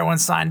whenever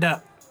everyone's signed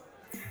up.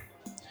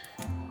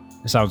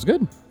 Sounds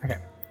good. Okay.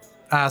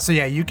 So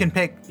yeah, you can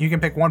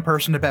pick one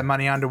person to bet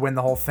money on to win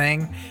the whole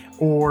thing,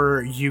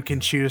 or you can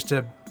choose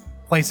to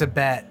place a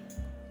bet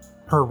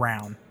per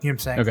round. You know what I'm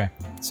saying? Okay.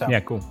 So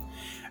Yeah, cool.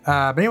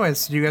 But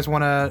anyways, do you guys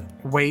want to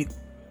wait?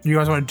 Do you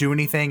guys want to do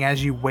anything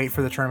as you wait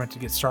for the tournament to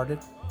get started?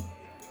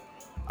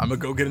 I'm gonna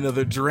go get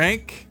another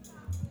drink.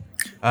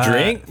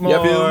 Drink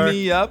Fill more.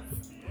 me up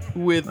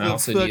with I the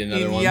also need another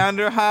fucking one.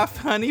 yonder half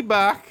honey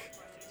back.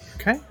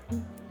 Okay.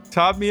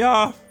 Top me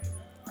off.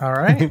 All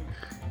right.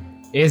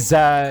 Is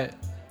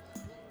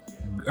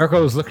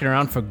Urkel's looking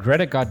around for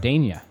Greta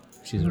Gardenia?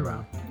 She's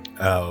around.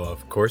 Oh,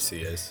 of course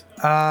he is.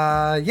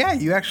 Yeah,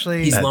 you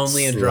actually. He's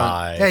lonely and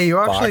drunk. Sly Yeah, you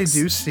actually fox.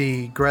 do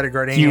see Greta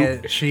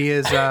Gardenia. She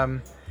is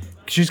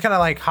she's kind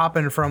of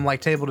hopping from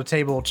table to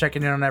table,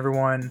 checking in on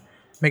everyone,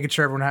 making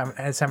sure everyone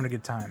is having a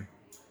good time.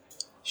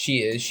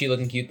 Is she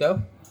looking cute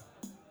though?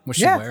 What's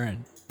she Yeah.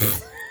 wearing?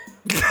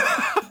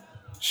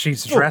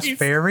 She's dressed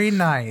very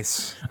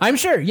nice, I'm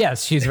sure.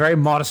 Yes, she's a very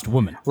modest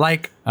woman.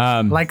 like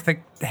the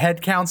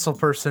head council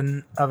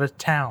person of a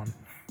town.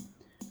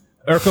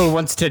 Urkel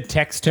wants to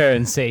text her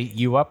and say,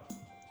 "You up?"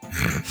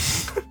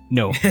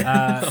 No.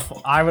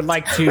 I would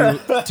like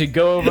to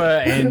go over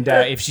and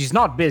if she's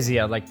not busy,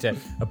 I'd like to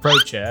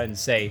approach her and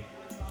say,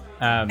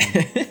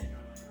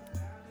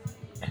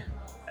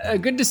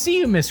 "Good to see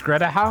you, Miss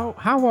Greta. How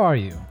are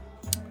you?"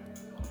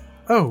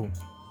 Oh,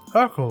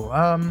 Urkel,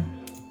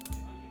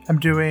 I'm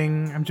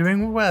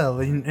doing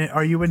well.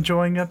 Are you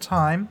enjoying your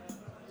time?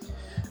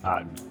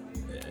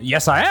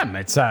 Yes, I am.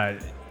 It's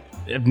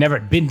I've never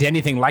been to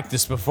anything like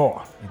this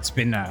before. It's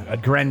been a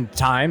grand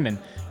time, and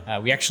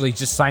we actually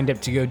just signed up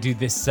to go do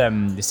this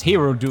this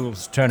Hero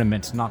Duels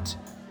tournament not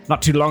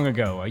too long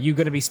ago. Are you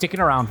going to be sticking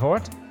around for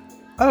it?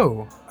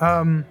 Oh,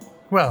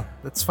 well,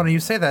 that's funny you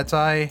say that.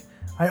 I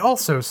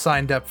also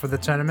signed up for the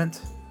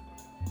tournament.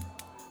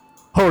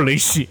 Holy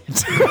shit!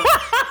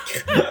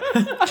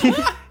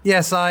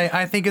 Yes,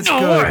 I think it's No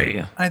good.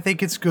 way. I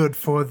think it's good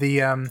for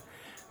the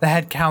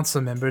head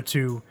council member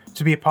to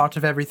be a part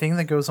of everything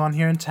that goes on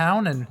here in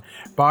town, and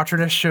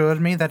Barton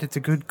assured me that it's a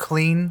good,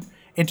 clean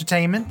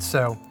entertainment,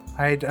 so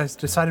I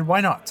decided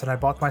why not, and I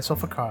bought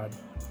myself a card.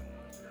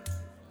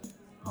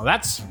 Well,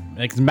 that's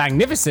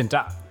magnificent.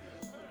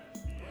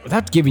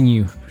 Without giving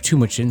you too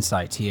much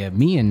insight here,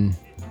 me and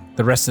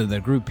the rest of the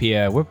group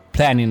here, we're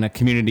planning a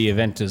community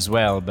event as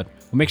well, but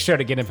we'll make sure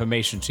to get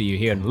information to you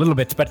here in a little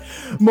bit. But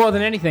more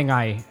than anything,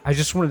 I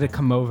just wanted to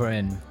come over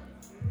and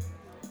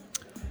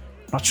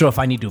not sure if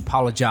I need to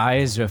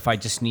apologize or if I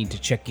just need to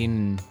check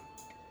in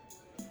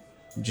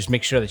and just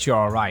make sure that you're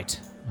all right.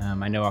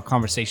 I know our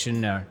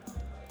conversation, our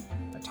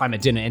time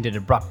at dinner ended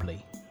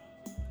abruptly.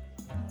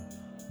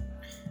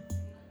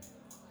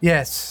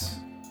 Yes.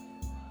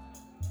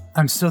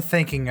 I'm still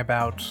thinking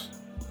about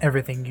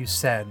everything you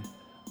said.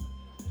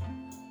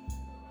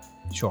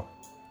 Sure.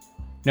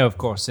 No, of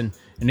course. And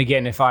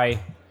again, if I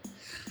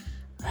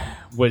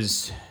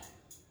was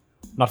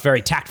not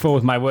very tactful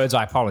with my words,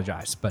 I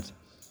apologize. But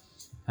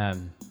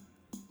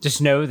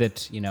just know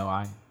that,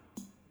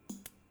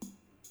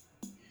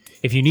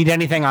 if you need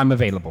anything, I'm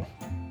available.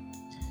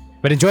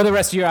 But enjoy the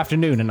rest of your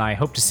afternoon, and I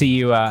hope to see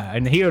you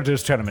in the Hero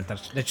Duels tournament.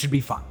 That should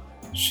be fun.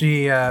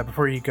 She,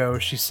 before you go,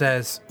 she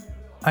says,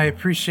 I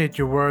appreciate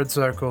your words,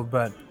 Urkel,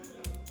 but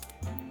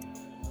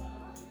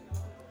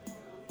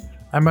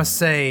I must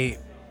say,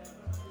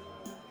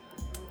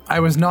 I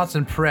was not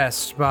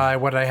impressed by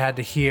what I had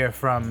to hear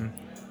from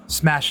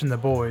Smashing the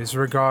Boys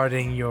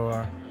regarding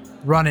your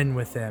run-in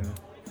with them,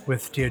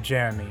 with dear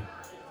Jeremy.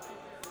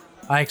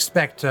 I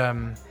expect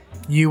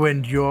you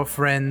and your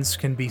friends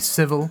can be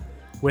civil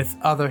with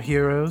other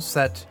heroes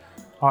that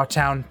our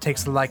town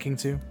takes a liking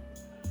to.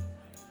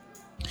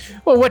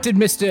 Well, what did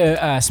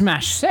Mr.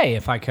 Smash say,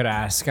 if I could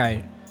ask?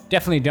 I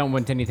definitely don't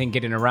want anything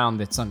getting around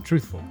that's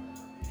untruthful.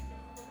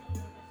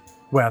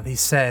 Well, he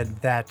said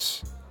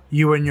that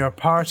you and your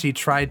party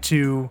tried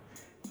to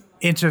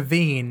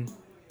intervene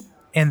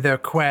in their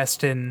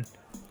quest, and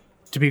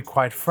to be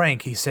quite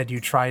frank, he said you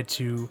tried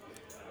to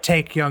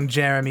take young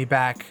Jeremy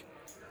back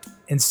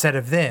instead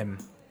of them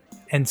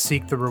and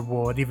seek the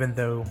reward, even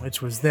though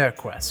it was their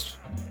quest.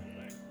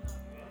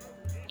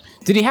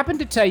 Did he happen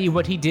to tell you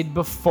what he did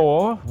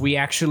before we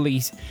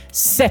actually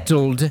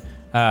settled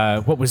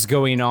what was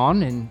going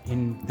on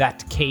in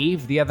that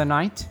cave the other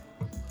night?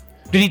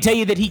 Did he tell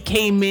you that he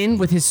came in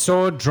with his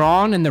sword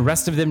drawn and the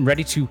rest of them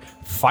ready to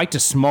fight a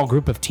small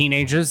group of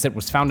teenagers that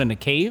was found in a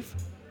cave?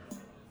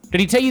 Did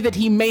he tell you that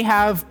he may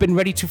have been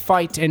ready to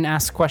fight and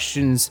ask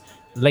questions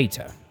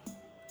later?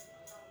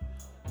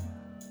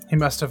 He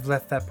must have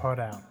left that part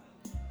out.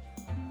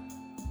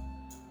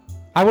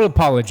 I will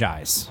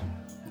apologize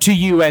to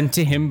you and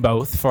to him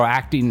both for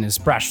acting as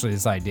brashly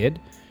as I did.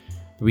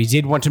 We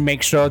did want to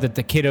make sure that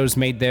the kiddos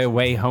made their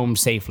way home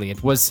safely.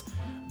 It was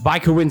by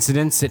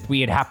coincidence that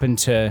we had happened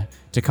to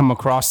come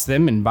across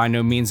them, and by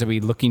no means are we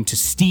looking to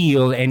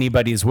steal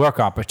anybody's work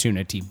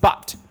opportunity.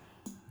 But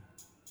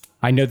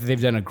I know that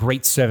they've done a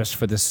great service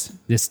for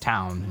this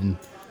town, and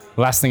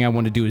the last thing I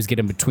want to do is get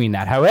in between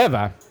that.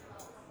 However,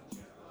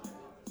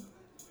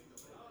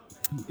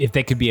 if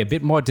they could be a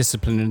bit more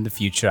disciplined in the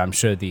future, I'm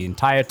sure the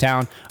entire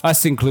town,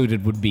 us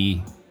included, would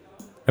be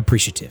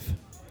appreciative.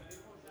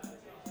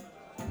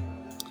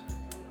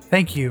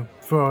 Thank you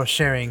for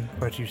sharing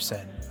what you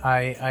said.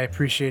 I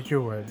appreciate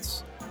your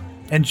words.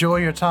 Enjoy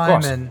your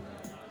time, and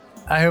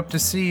I hope to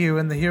see you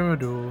in the Hero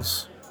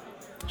Duels.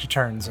 She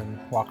turns and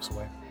walks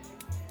away.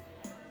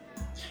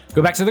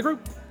 Go back to the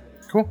group.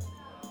 Cool.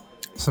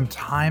 Some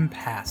time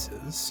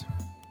passes,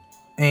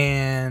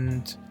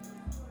 and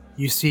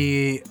you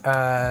see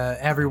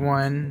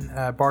everyone.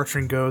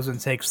 Bartran goes and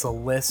takes the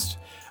list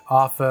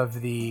off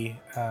of the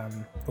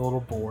little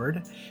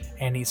board,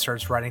 and he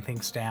starts writing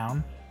things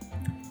down.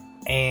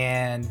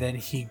 And then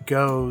he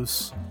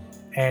goes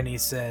and he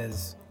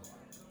says,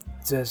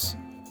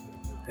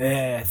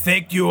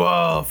 thank you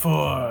all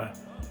for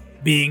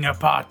being a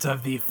part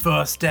of the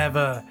first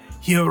ever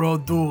Hero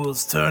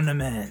Duels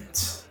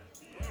Tournament.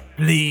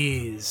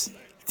 Please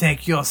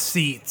take your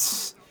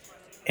seats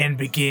and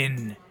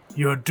begin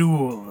your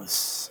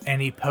duels.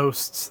 And he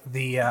posts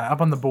the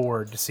up on the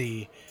board to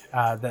see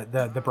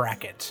the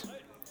bracket.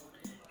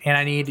 And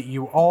I need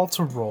you all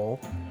to roll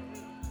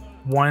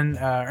one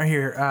right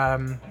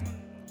here.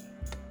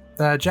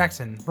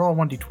 Jackson, roll a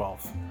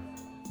 1d12.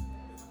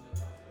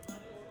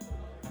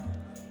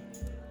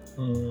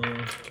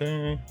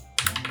 Okay.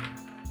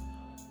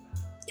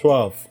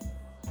 12.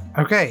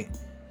 Okay.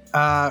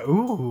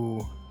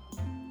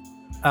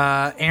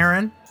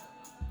 Aaron,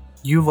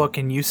 you look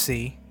and you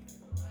see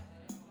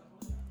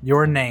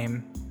your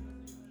name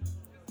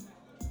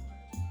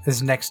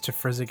is next to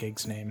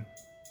Frizzigig's name.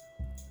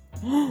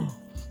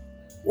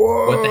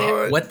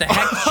 What the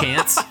heck,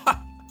 Chance?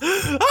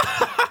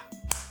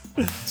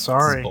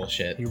 Sorry. This is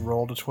bullshit. He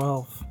rolled a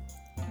 12.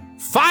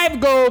 5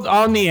 gold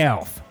on the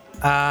elf.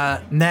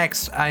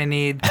 Next, I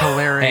need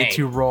Kaleri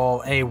to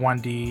roll a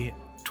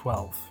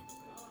 1d12.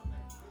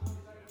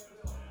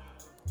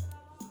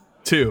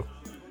 2.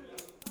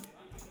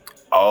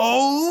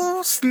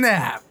 Oh,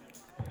 snap.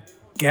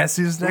 Guess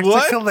who's next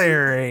What? to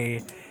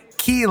Kaleri?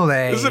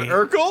 Keeley. Is it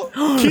Urkel?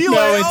 Keeley?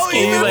 No, it's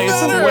Keeley.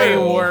 It's way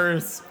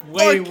worse.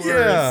 Way worse.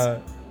 Yeah.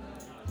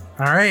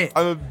 All right.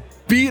 I'm gonna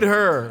beat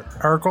her.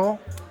 Urkel,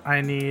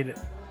 I need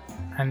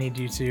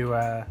you to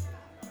roll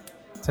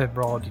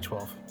a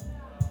d12.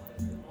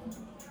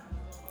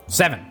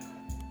 7.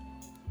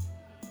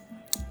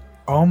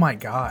 Oh my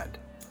god.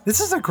 This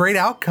is a great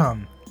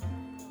outcome.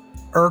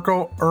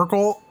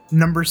 Urkel,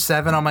 number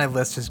 7 on my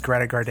list is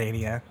Greta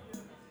Gardania.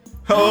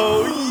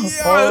 Oh,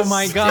 yes. Oh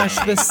my gosh,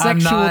 the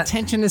sexual not-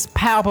 tension is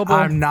palpable.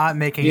 I'm not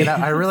making it up.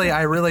 I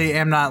really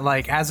am not,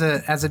 like, as a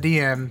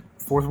DM,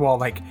 fourth wall,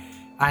 like,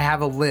 I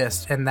have a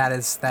list, and that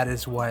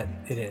is what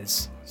it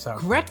is. So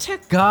Greta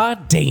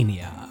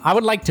Gardania. I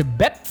would like to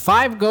bet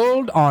 5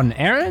 gold on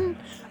Aaron.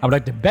 I would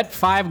like to bet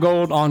 5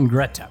 gold on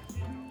Greta.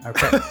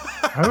 okay.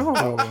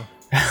 Oh.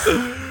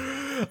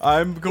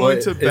 I'm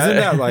going to bet. Isn't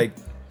that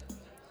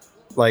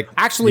like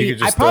Actually, you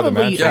could I just throw the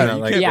probably, match Yeah, in you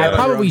and, like, can't I bet on your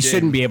probably own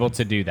shouldn't game. be able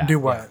to do that. Do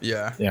what?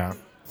 Yeah. yeah.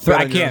 So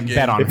Bet I on your can't own bet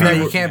game. on If her. No,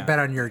 you- you can't bet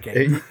on your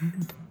game.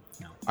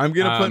 I'm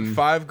going to put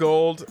 5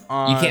 gold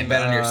on... You can't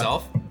bet on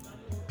yourself?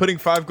 Putting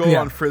 5 gold Yeah.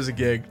 on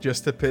Frizzigig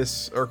just to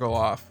piss Urkel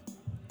off.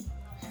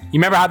 You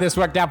remember how this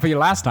worked out for you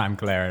last time,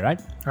 Clary,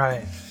 right?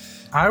 Right.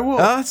 I will.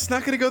 It's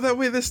not going to go that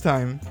way this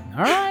time.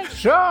 All right,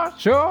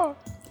 sure.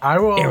 I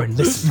will. Aaron,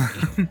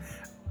 listen.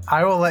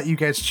 I will let you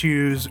guys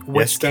choose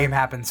which Yes, Dad? game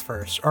happens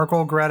first.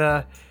 Urkel,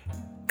 Greta,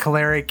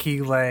 Kaleri,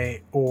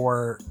 Keeley,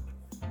 or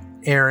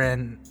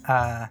Aaron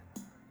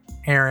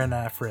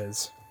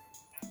Frizz.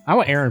 I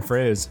want Aaron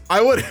Frizz.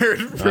 I want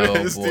Aaron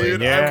Frizz, boy.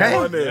 dude. Yeah, I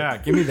want it. yeah,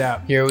 give me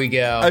that. Here we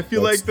go. I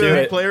feel Let's like do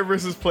the it. player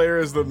versus player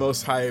is the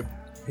most hype.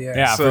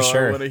 Yeah, So for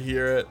sure. I want to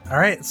hear it. All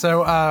right,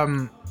 so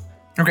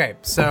okay,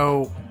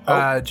 so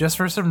just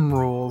for some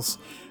rules,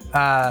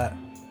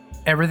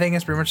 everything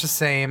is pretty much the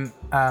same,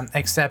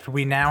 except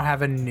we now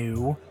have a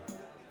new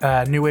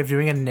way of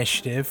doing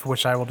initiative,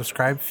 which I will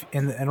describe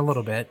in a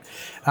little bit.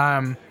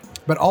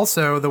 But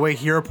also the way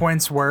hero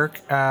points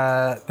work,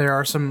 there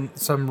are some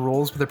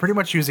rules, but they're pretty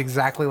much used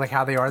exactly like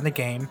how they are in the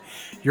game.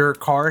 Your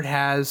card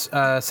has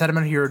a set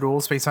amount of hero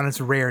duels based on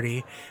its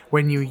rarity.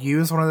 When you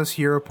use one of those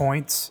hero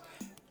points,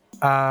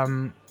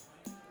 the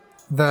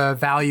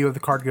value of the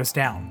card goes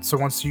down. So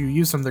once you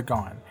use them, they're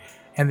gone.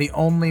 And the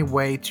only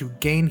way to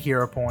gain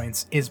hero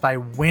points is by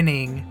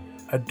winning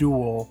a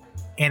duel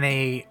in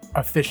a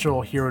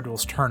official Hero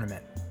Duels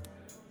tournament.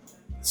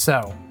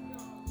 So,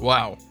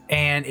 Wow.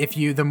 and if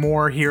you the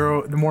more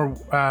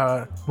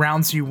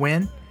rounds you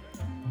win,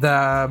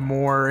 the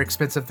more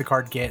expensive the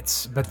card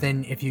gets. But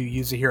then if you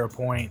use a hero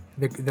point,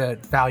 the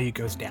value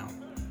goes down.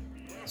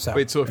 So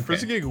Wait, so if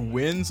Frizzigig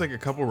wins like a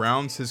couple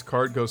rounds, his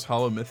card goes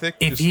hollow mythic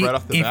if just right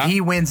off the bat?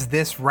 he wins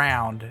this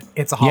round,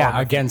 it's a hollow.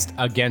 Yeah,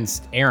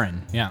 against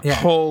Aaron. Yeah. Yeah.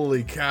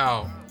 Holy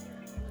cow.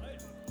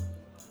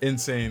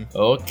 Insane.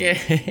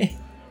 Okay.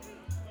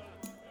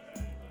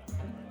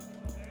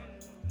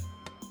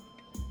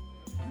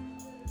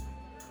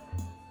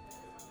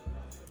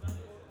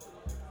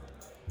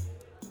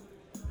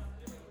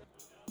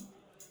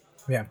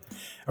 Yeah.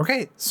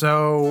 Okay,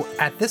 so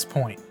at this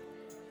point,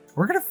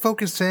 we're gonna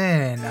focus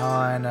in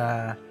on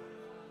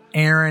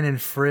Aaron and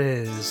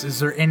Frizz. Is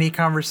there any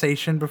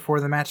conversation before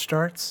the match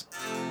starts?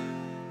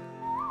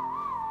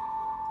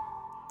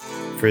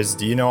 Frizz,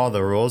 do you know all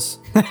the rules?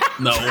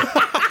 No.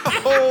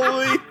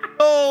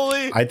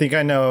 Holy. I think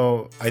I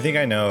know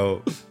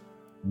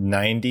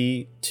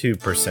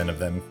 92% of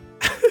them.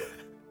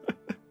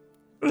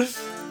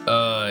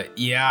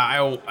 Yeah,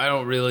 I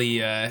don't really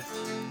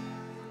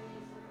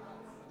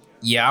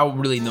yeah, I don't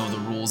really know the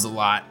rules a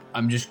lot.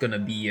 I'm just gonna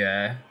be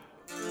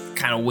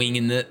kind of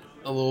winging it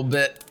a little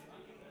bit.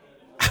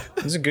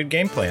 This is a good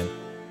game plan.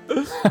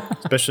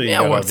 Especially you Yeah,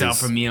 got it all works out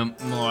these- for me a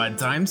lot of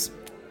times.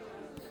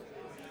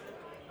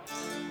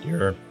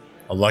 You're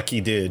a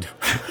lucky dude.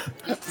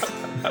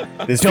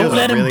 This Don't feels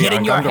let him really get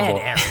in your uncomfortable.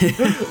 head,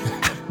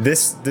 Aaron.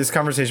 This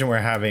conversation we're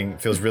having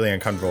feels really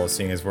uncomfortable,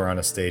 seeing as we're on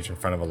a stage in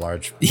front of a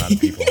large amount of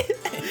people.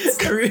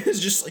 Everyone's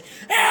just like,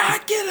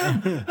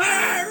 get him!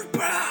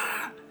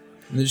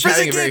 They're just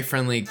having a very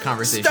friendly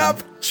conversation. Stop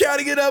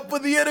chatting it up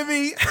with the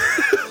enemy.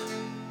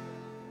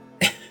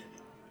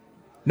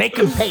 Make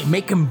him pay.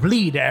 Make him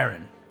bleed,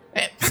 Aaron.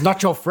 He's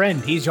not your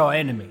friend. He's your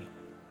enemy.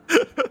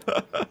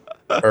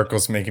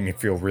 Urkel's making me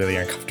feel really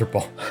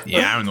uncomfortable.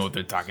 Yeah, I don't know what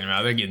they're talking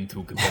about. They're getting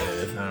too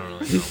competitive. I don't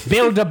really know.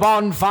 Build a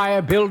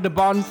bonfire. Build a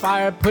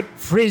bonfire. Put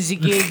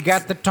Frizzigig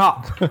at the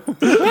top.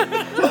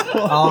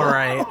 All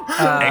right.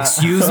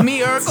 Excuse me,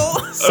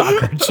 Urkel?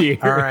 Soccer cheers.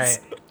 All right.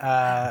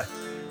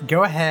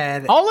 Go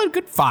ahead All in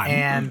good fun.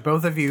 and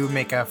both of you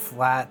make a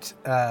flat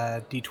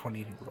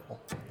D20 roll.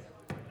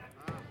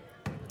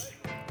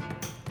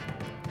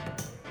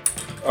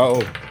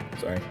 Oh,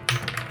 sorry.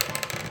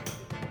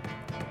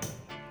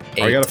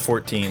 Oh, I got a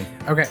 14.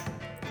 Okay.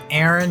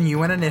 Aaron, you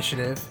win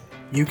initiative.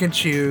 You can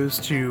choose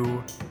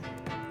to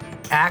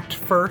act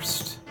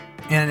first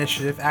in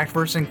initiative, act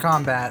first in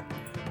combat,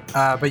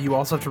 but you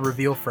also have to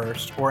reveal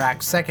first, or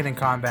act second in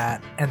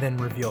combat and then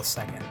reveal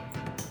second.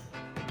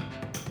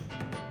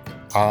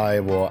 I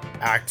will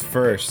act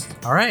first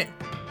All right.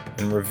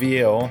 and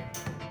reveal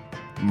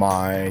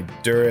my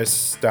Duris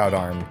Stout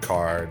Arm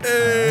card.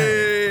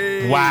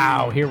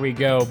 Wow, here we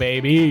go,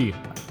 baby.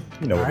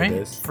 You know All what right. it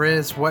is.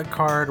 Frizz, what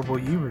card will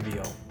you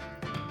reveal?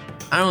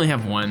 I only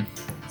have one,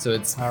 so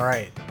it's All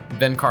right.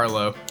 Ben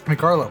Carlo. Hey,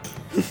 Carlo.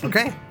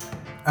 Okay.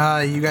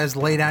 You guys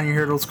lay down your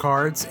Hero Duels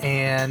cards,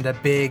 and a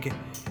big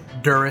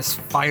Duris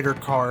fighter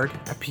card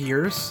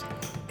appears,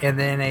 and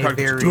then a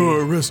very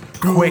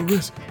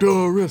quick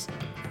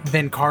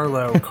Then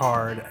Carlo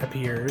card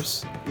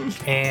appears,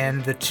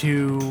 and the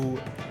two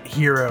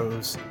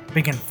heroes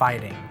begin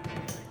fighting.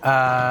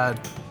 All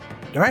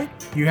right,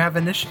 you have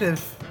initiative.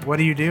 What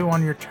do you do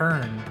on your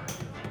turn,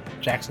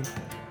 Jackson?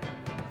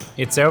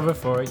 It's over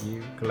for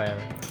you,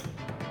 Clara.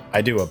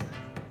 I do a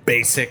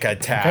basic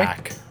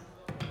attack.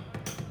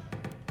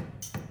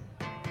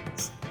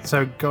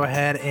 So go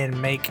ahead and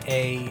make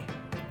a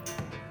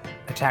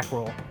attack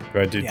roll. Do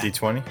I do Yeah.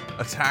 D20?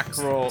 Attack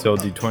roll. Still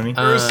D20?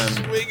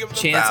 Swing of the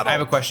Chance, battle. I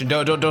have a question.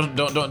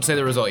 Don't say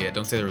the result yet.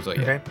 Don't say the result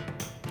yet. Okay.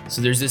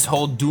 So there's this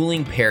whole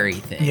dueling parry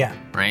thing. Yeah.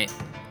 Right?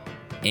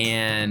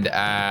 And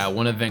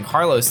one of Van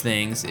Carlo's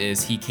things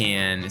is he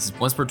can, this is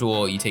once per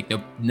duel, you take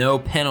no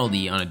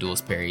penalty on a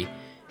duelist parry,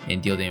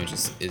 and deal damage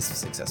is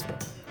successful.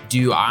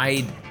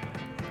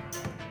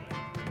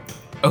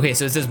 Okay,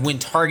 so it says when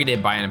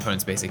targeted by an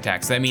opponent's basic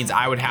attack. So that means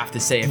I would have to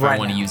say if I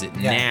want to use it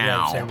Yeah,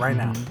 now. say right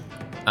now.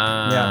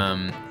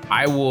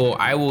 I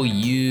will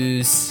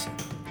use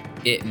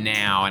it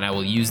now, and I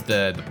will use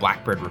the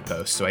Blackbird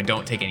riposte, so I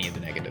don't take any of the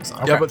negatives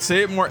on. Yeah, but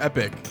say it more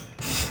epic.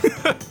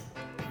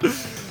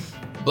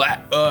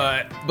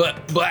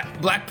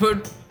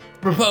 Blackbird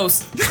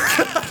riposte.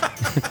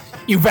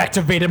 You've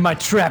activated my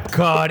trap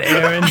card,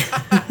 Aaron.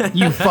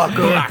 You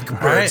fucker.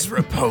 Blackbird's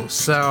riposte.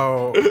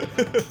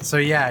 So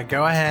yeah,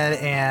 go ahead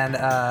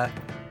and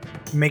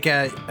make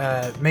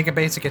a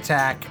basic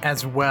attack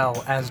as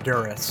well as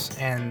Duris,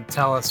 and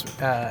tell us.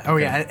 At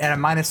a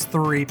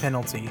 -3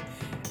 penalty.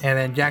 And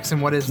then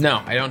Jackson, what is?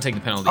 No, I don't take the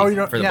penalty for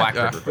the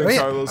Blackbird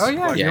riposte.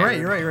 You're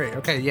right.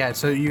 Okay, yeah.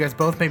 So you guys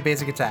both make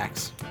basic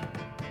attacks.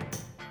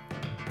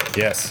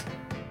 Yes.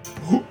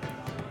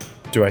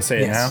 Do I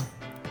say it now?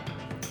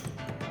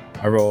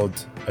 I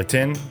rolled a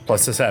 10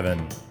 plus a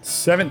 7.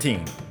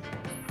 17.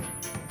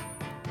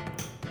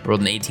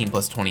 Rolled an 18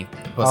 plus 20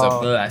 plus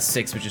a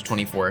 6, which is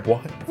 24.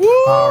 What?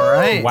 All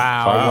right.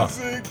 Wow.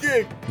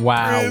 Okay.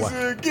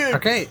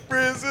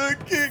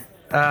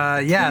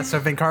 So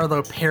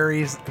Vincarlo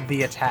parries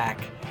the attack,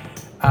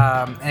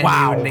 and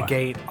you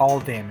negate all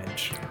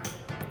damage.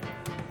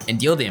 And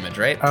deal damage,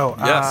 right? Oh,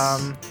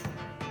 yes.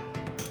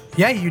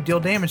 Yeah, you deal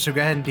damage. So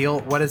go ahead and deal.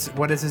 What is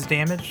his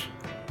damage?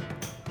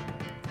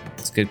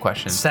 It's a good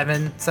question.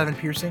 7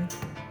 piercing.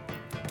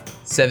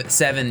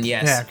 7,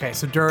 yes. Yeah. Okay.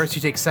 So Duris,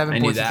 you take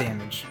 7 points of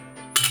damage.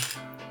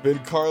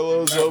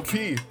 Vincarlo's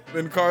OP.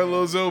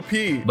 Vincarlo's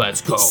OP.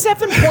 Let's go.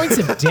 7 points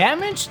of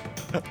damage?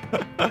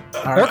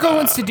 Urkel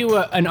wants to do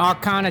an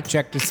Arcana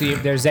check to see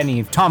if there's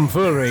any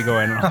tomfoolery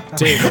going on.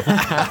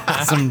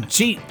 Some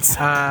cheats.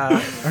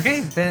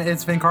 Okay,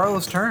 it's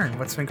Vincarlo's turn.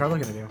 What's Vincarlo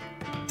gonna do?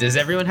 Does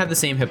everyone have the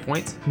same hit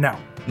points? No.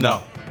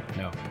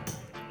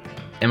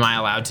 Am I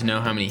allowed to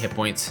know how many hit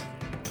points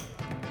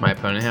my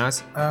opponent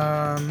has?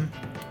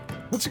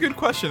 That's a good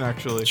question,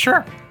 actually.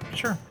 Sure.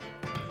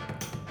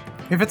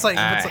 If it's like,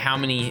 how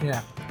many?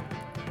 Yeah.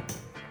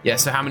 Yeah.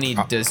 So how many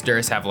does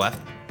Duris have left?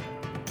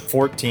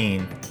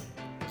 14.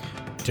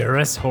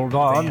 Duris, hold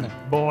on,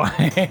 boy.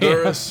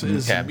 Duris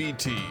is Okay.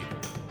 BT.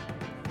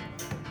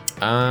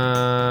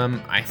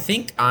 I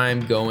think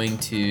I'm going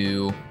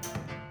to.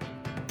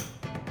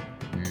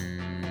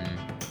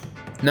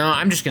 No,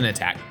 I'm just gonna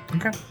attack.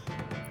 Okay.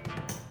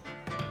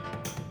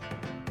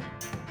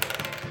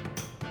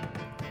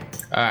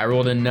 I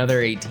rolled another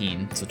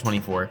 18, so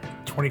 24.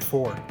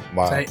 24.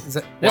 Wow. Is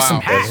that There's some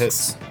That hacks.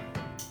 hits.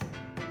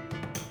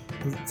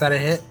 is that a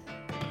hit?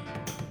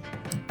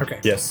 Okay.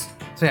 Yes.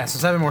 So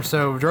 7 more.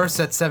 So Duris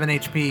at 7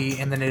 HP,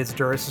 and then it is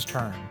Duris'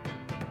 turn.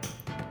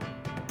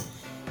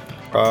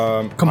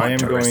 Come on, I am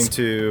Duris. going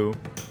to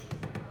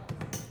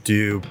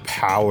do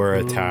power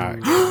attack.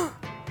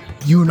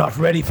 You not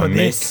ready for Make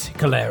this,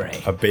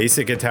 Calere? A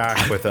basic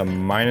attack with a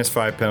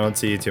 -5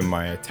 penalty to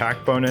my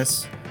attack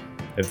bonus.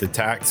 If the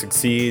attack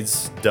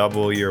succeeds,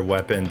 double your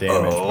weapon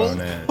damage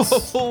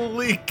bonus.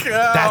 Holy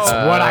cow. That's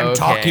what I'm okay.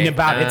 talking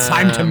about. It's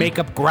time to make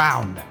up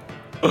ground.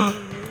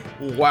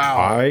 Wow.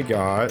 I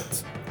got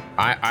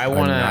I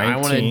wanna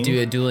 19?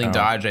 do a dueling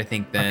dodge. I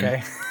think then.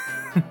 Okay.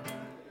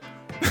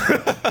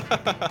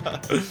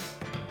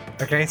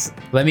 Okay.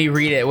 Let me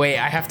read it. Wait,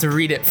 I have to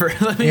read it for.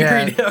 Let me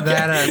read it. Okay.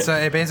 That so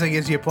it basically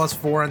gives you a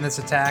 +4 on this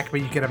attack,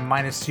 but you get a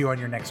 -2 on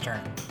your next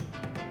turn.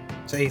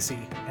 So AC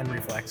and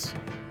reflex.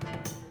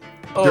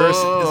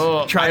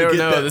 Duris is trying to get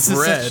that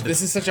bread.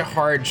 This is such a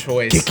hard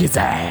choice. Kick his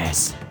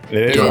ass. it.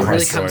 It is a hard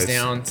really comes choice.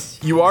 down.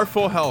 You are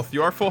full health.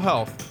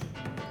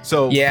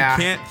 So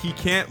Yeah. he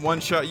can't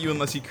one-shot you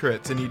unless he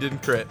crits, and he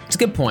didn't crit. That's a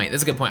good point.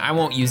 I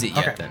won't use it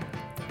yet Okay. then.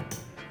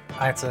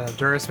 Alright, so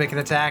Duris make an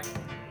attack.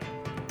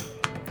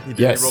 He did.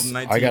 He rolled Yes, a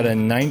 19. I got a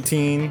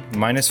 19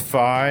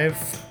 -5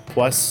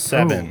 plus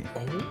 7.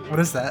 What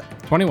is that?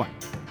 21.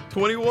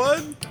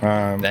 21?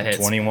 That hits.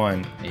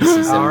 21. AC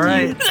 17. All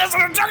right.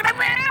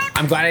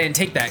 I'm glad I didn't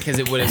take that because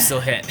it would have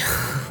still hit.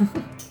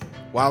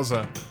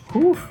 Wowza.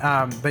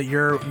 But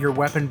your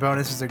weapon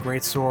bonus is a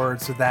great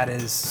sword, so that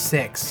is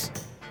 6.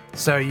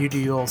 So you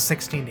deal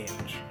 16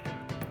 damage.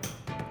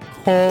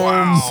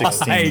 Oh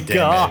 16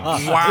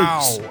 damage.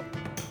 Wow.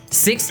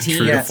 16.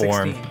 True Yeah, to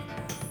form. 16.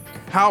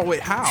 How? Wait,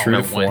 how? True.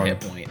 At one form. hit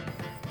point.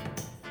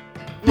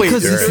 Wait,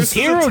 Because Duris this is is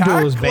Hero attack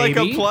Duels, like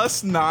baby. a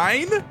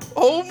 +9?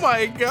 Oh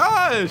my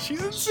gosh,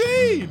 he's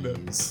insane.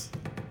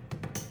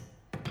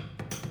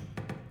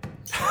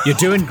 You're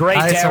doing great,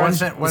 Alright, so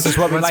Darren. what's This is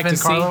what we like to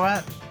see. Vincarlo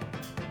at?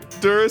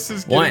 Duris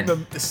is getting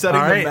One.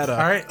 setting All right, the meta.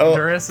 all right. Oh.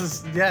 Duris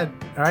is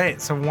All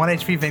right, so 1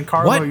 HP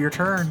Vincarlo, What? your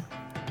turn.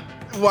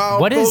 Wow.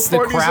 What is both the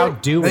parties crowd are-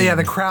 doing? Yeah,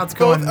 the crowd's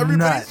Both going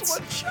everybody's nuts.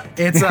 one shot.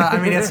 It's I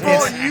mean it's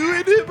Oh, you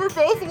and him are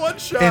both one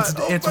shot. it's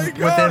Oh it's my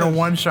within a gosh.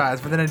 one shot.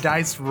 It's within a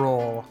dice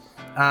roll.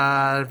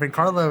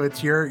 Vincarlo,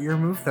 it's your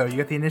move though. You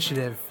got the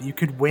initiative. You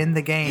could win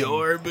the game.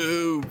 Your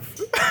move.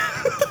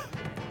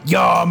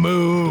 Your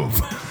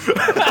move.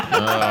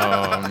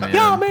 Oh man.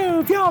 Your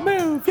move. Your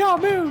move. Your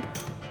move.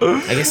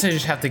 I guess I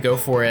just have to go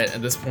for it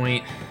at this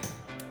point.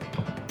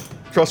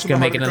 Trust Gonna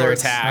make another All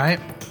attack. right.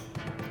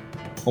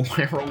 Oh,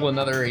 I roll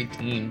another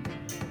 18.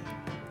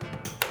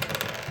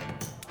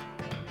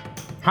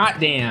 Hot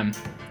damn.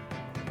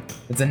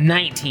 It's a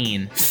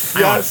 19.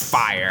 on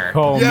fire.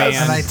 Oh, Yes.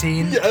 man.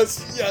 19.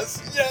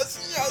 Yes.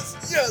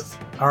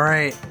 All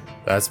right.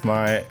 That's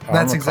my.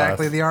 That's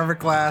exactly the armor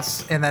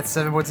class, and that's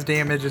 7 points of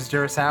damage. Is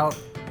Duris out?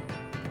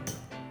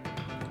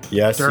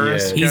 Yes, he Duris.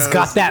 is. He's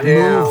got that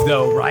move,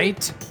 though,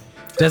 right?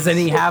 Doesn't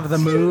he have the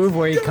move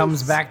where he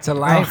comes back to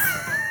life?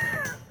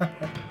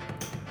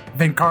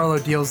 Then Carlo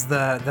deals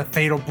the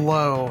fatal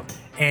blow,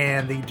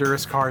 and the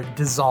Duris card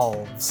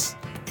dissolves,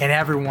 and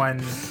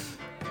everyone.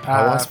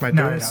 I lost my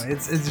Duris. No.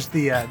 It's just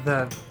the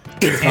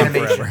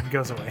animation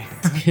goes away.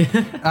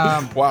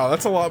 Wow,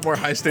 that's a lot more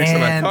high stakes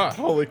than I thought.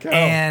 Holy cow.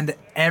 And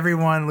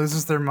everyone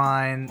loses their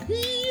mind,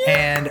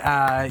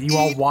 and you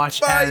all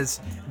watch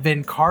as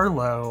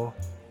Vincarlo,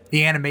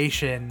 the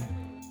animation,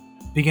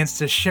 begins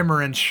to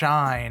shimmer and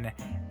shine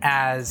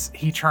as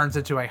he turns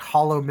into a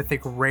hollow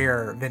mythic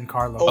rare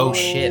Vincarlo. Oh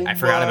shit, I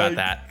forgot about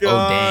that.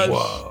 gosh.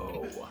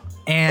 Oh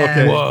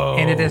dang.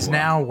 And it is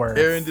now worth.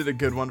 Aaron did a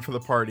good one for the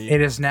party.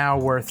 It is now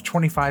worth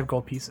 25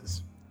 gold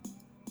pieces.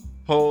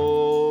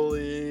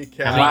 Holy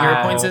cow. How many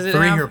hero points is it 3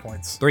 now? hero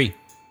points. 3.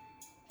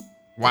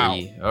 Wow.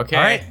 Okay.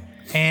 All right.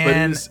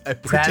 And is a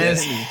pretty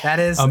that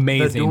is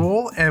amazing. the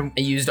duel. And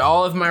I used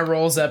all of my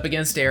rolls up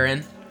against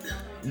Aaron.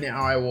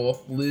 Now I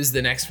will lose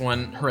the next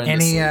one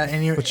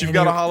horrendously. But you've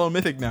got a hollow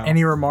mythic now.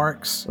 Any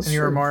remarks? That's Any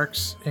true.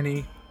 remarks?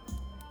 Any?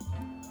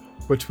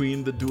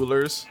 Between the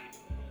duelers.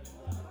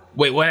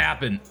 Wait, what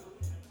happened?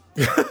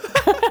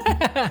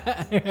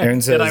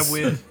 Aaron says, Did I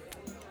win?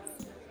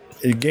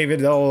 You gave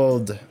it the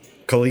old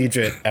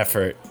collegiate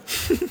effort.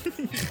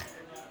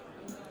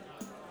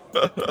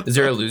 Is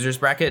there a loser's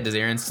bracket? Does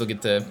Aaron still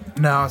get to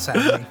No, it's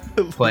happening.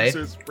 play?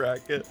 Losers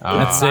bracket.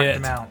 That's Knocked it.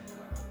 him out.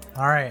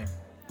 All right.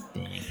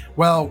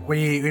 Well,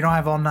 we don't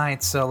have all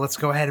night, so let's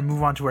go ahead and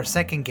move on to our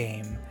second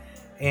game.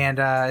 And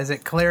is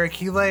it Cleric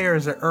Kile or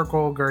is it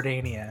Urkel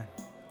Gardania?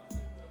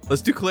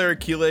 Let's do Clara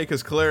Kile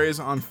because Clara is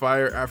on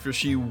fire after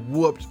she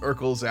whooped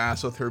Urkel's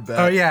ass with her bat.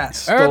 Oh, yeah.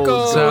 Stole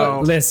Urkel!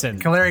 So Listen.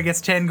 Cleric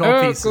gets 10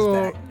 gold pieces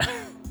Urkel. back.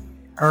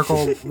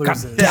 Urkel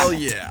loses. Hell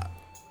yeah.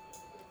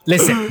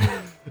 Listen.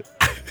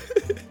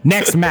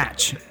 Next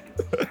match.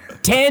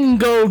 10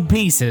 gold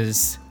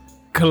pieces.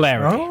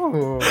 Caleri.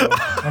 Oh,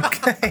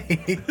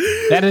 okay.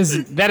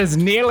 That is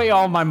nearly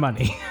all my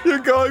money. You're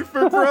going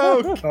for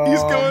broke. He's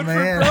going Man,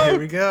 for here broke.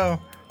 we go.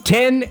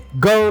 10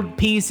 gold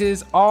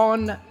pieces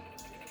on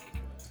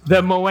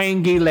the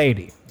Mwangi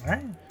lady. All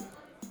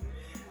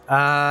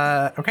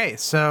right. Okay,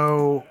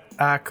 so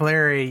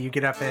Caleri, you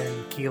get up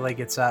and Kile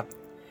gets up,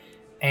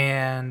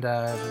 and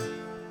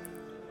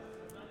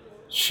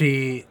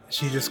she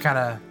just kind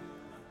of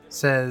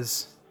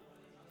says,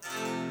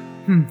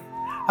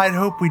 I'd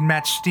hope we'd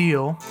match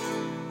steel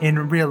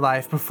in real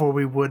life before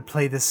we would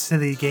play this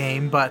silly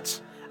game, but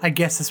I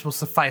guess this will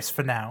suffice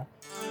for now.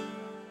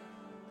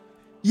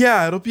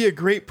 Yeah, it'll be a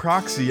great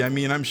proxy. I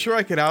mean, I'm sure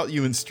I could out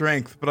you in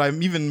strength, but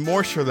I'm even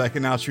more sure that I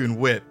can out you in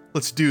wit.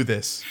 Let's do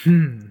this.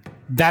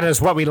 That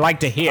is what we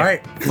like to hear. All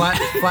right,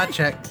 flat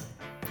check.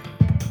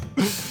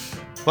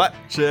 Flat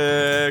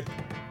check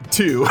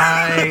 2.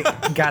 I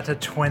got a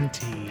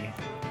 20.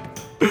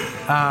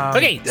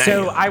 Okay,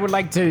 so I would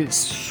like to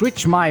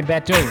switch my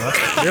bet over.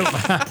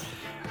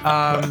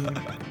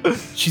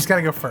 She's got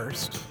to go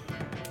first.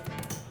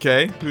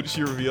 Okay, who does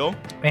she reveal?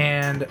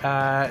 And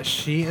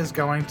she is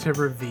going to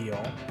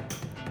reveal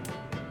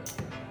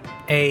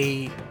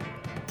a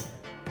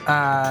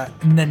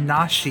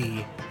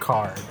Nanashi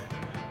card.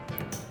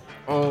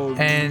 Oh,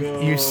 And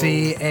no. you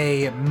see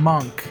a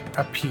monk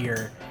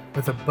appear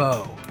with a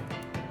bow.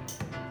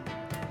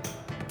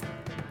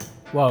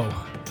 Whoa.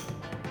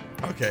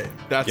 Okay,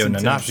 that's Yo,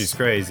 intense. Nanashi's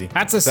crazy.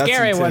 That's a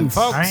scary one, intense.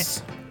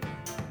 folks. All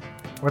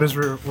right. What does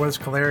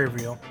Caleri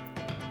reveal?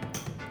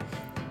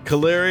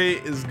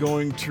 Caleri is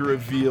going to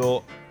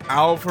reveal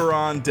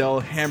Alvaron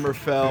del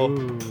Hammerfell,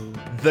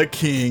 the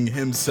king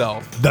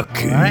himself. The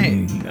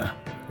king. The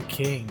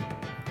king.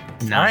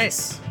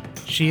 Nice.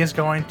 She is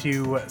going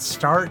to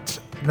start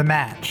the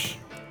match.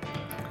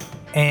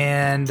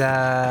 And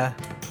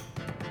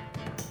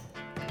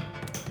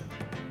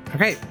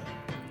okay.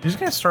 She's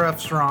gonna start off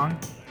strong.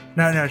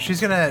 No, she's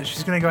gonna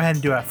go ahead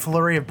and do a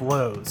flurry of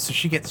blows. So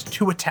she gets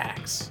 2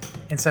 attacks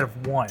instead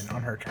of 1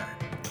 on her turn.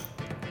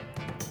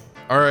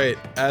 All right,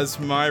 as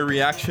my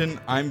reaction,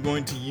 I'm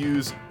going to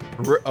use...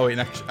 Oh, wait,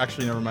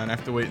 actually, never mind. I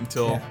have to wait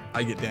until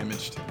I get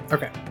damaged.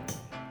 Okay.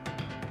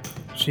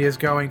 She is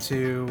going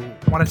to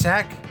 1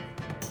 attack.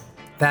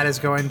 That is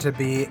going to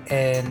be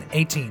an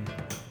 18.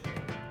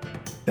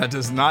 That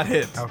does not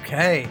hit.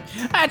 Okay.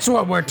 That's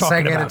what we're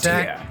talking Second about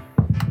attack. here.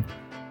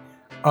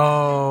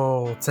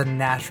 Oh, it's a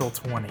natural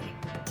 20.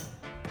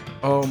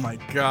 Oh my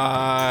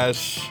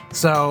gosh.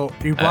 So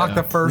you block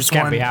the first This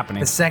can't one. be happening.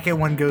 The second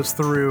one goes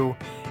through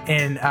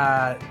and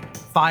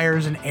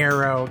fires an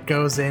arrow,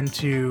 goes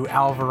into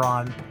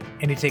Alvaron,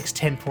 and he takes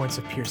 10 points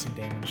of piercing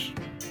damage.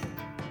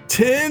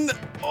 10?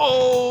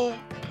 Oh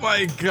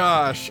my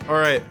gosh. All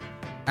right.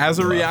 As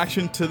a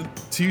reaction to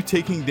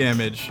taking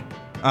damage,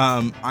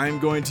 I'm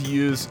going to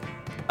use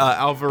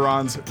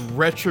Alvaron's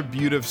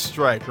Retributive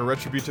Strike.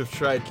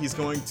 He's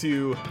going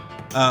to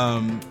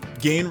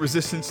gain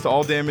resistance to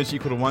all damage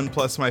equal to 1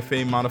 plus my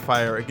Fame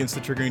modifier against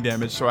the triggering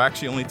damage, so I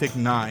actually only take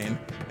 9.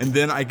 And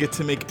then I get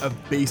to make a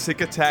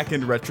basic attack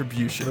in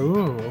Retribution.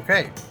 Ooh,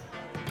 okay.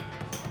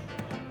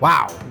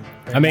 Wow.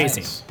 Very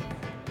Amazing. nice.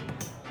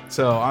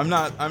 So I'm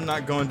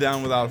not going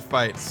down without a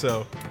fight.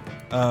 So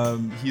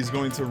he's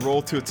going to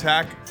roll to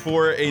attack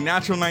for a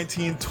natural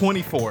 19,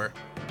 24.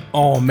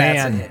 Oh, That's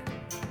man. it.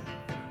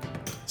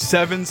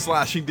 7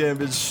 slashing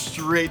damage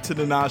straight to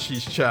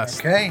Nanashi's chest.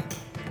 Okay.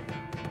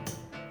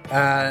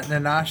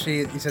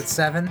 Nanashi, you said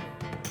 7?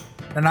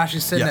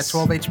 Nanashi's sitting Yes. at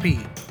 12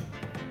 HP.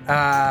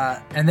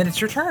 And then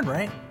it's your turn,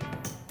 right?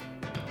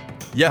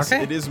 Yes,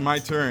 Okay. it is my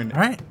turn.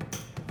 All right.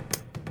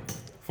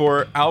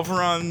 For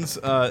Alvaron's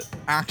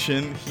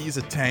action, he's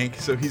a tank,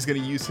 so he's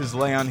going to use his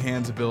Lay on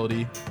Hands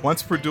ability.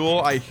 Once per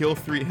duel, I heal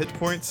 3 hit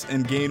points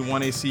and gain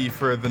 1 AC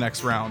for the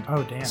next round.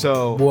 Oh, damn.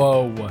 So,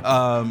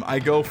 Whoa. I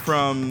go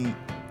from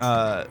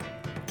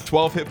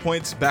 12 hit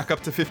points back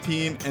up to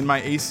 15, and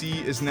my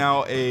AC is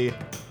now a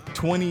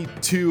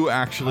 22,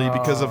 actually,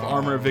 because of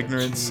Armor of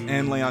Ignorance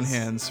and Lay on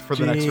Hands for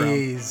the next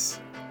round.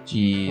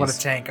 Jeez. What a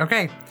tank.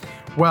 Okay.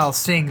 Well,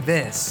 seeing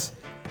this,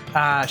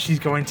 she's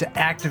going to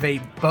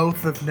activate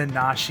both of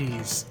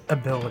Nanashi's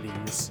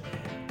abilities.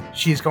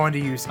 She's going to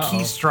use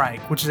Key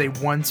Strike, which is a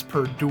once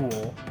per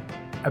duel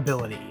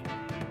ability.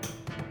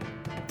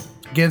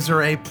 Gives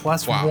her a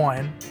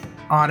 +1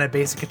 on a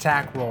basic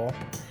attack roll.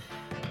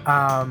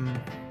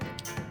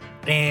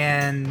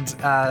 And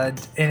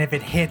if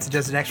it hits, it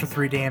does an extra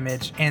 3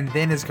 damage, and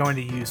then is going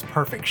to use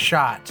Perfect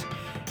Shot.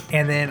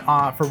 And then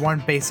for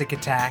one basic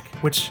attack,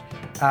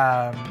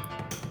 I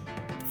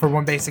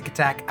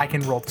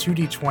can roll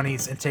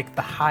 2d20s and take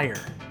the higher.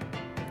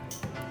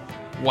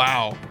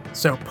 Wow.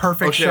 So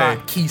Perfect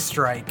Shot, Key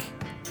Strike.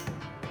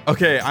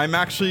 Okay, I'm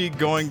actually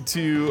going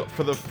to,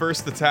 for the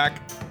first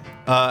attack,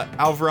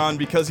 Alvaron,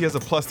 because he has a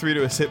 +3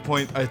 to his hit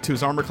point, to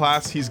his armor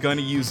class, he's going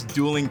to use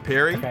Dueling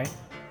Parry. Okay.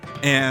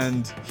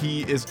 And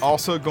he is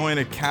also going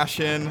to cash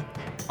in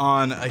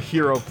on a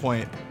hero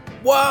point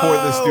Whoa. for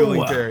this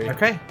Dueling Parry.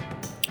 Okay.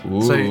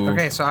 Ooh. So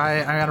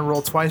I gotta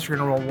roll twice. You're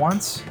gonna roll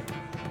once.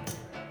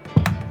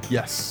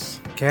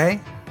 Yes. Okay.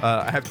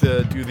 I have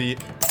to do the...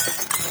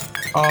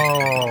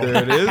 Oh.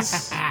 There it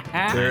is.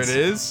 There it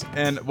is.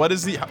 And what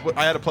is the...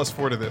 I had a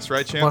 +4 to this,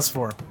 right, Chance?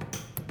 +4.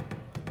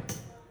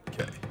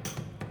 Okay.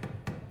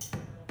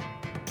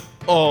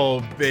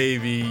 Oh,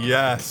 baby,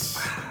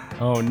 yes.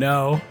 Oh,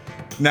 no.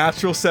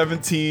 Natural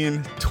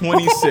 17,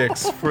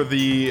 26 for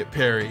the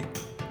parry.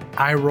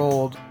 I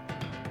rolled.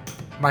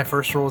 My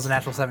first roll was a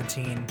natural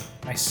 17.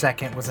 My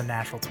second was a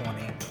natural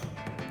 20.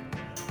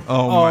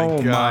 Oh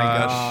my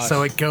gosh.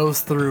 So it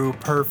goes through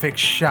Perfect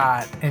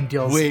Shot and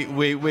deals. Wait.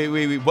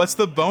 What's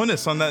the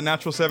bonus on that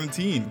natural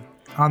 17?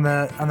 On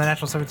the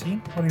natural 17?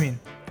 What do you mean?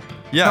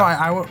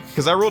 Yeah. No,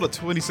 because I rolled a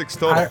 26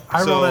 total.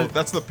 I so rolled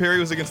that's the parry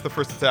was against the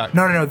first attack.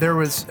 No.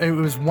 It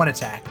was one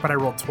attack, but I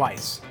rolled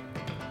twice.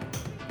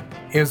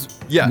 It was.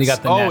 Yes. You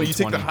got the you natty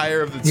take 20. the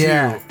higher of the two.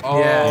 Yeah. Oh.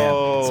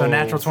 Yeah. So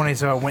natural 20,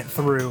 so it went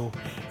through.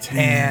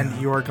 Damn.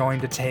 And you are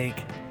going to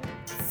take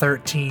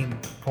 13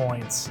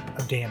 points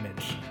of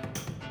damage.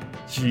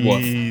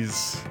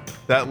 Jeez.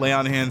 That lay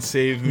on hand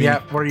saved me.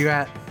 Yep. Where are you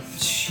at?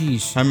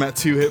 Sheesh. I'm at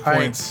 2 hit All right,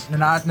 points.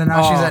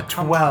 Nanashi's at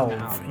come on 12.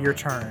 now. Your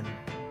turn.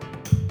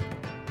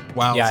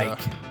 Wow. Yike.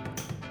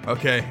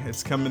 Okay,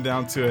 it's coming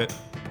down to it.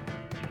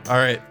 All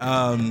right.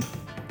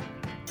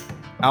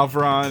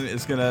 Alvaron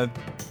is gonna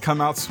come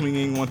out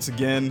swinging once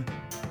again.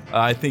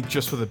 I think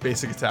just with a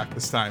basic attack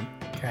this time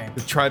Okay.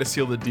 to try to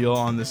seal the deal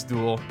on this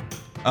duel.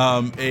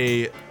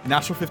 A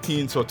natural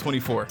 15, so a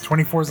 24.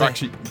 24 is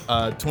Actually,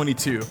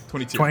 22.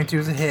 22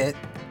 is a hit.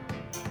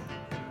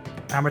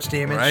 How much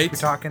damage Right. we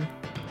talking?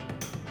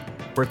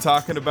 We're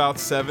talking about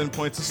 7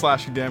 points of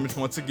slashing damage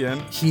once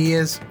again. He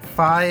is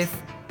 5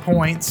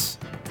 points.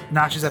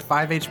 Nanashi's at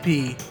 5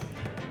 HP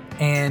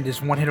and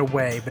is 1 hit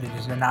away, but it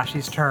is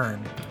Nanashi's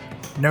turn.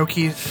 No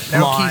key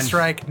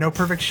strike, no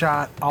perfect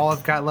shot. All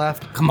I've got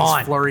left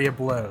is flurry of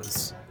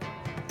blows.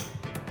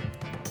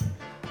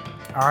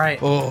 All right.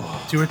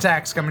 2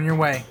 attacks coming your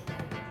way.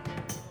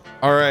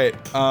 All right.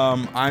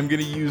 I'm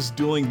gonna use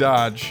dueling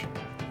dodge.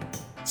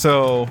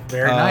 So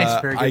Very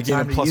nice. Very good. I gain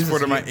a time to use +4 to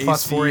this. my You get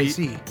 +4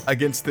 AC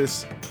against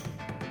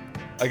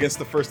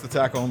the first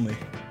attack only.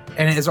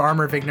 And his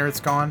armor of ignorance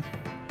gone.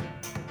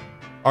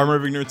 Armor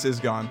of ignorance is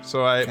gone,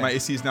 so my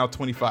AC is now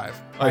 25.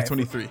 Alright.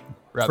 23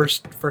 rather.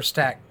 First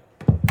stack.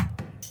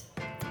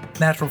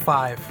 Natural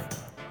 5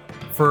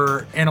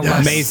 for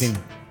intellect. Amazing.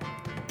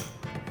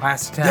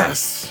 Last attack.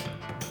 Yes.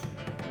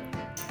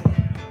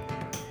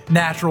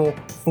 Natural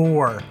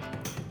 4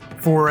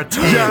 for a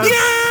 10.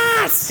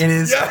 Yes! It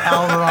is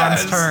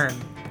Alvaron's turn.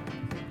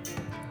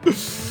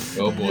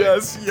 Oh boy.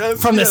 Yes.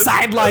 From the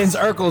sidelines,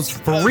 Urkel's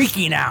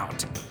freaking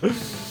out.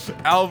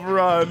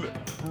 Alvaron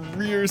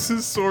rears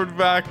his sword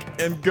back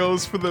and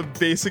goes for the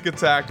basic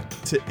attack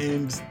to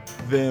end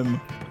them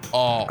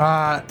all.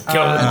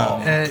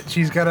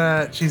 She's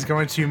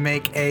going to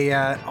make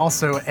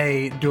also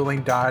a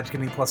dueling dodge,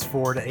 getting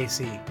 +4 to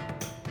AC.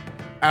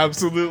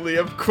 Absolutely.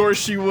 Of course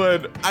she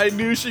would. I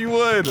knew she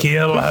would.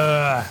 Kill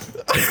her.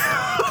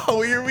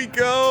 Oh, here we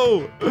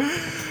go.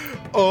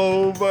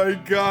 Oh my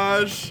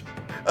gosh.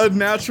 A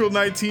natural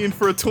 19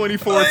 for a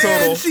 24 total.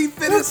 And she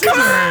finishes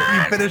her.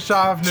 You finish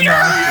off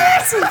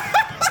Nanashi.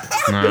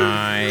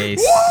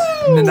 Nice.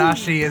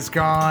 Nanashi is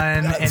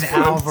gone, That's and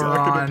what I'm talking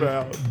Alvaron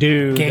about.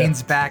 Dude.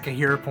 gains back a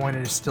hero point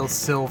and is still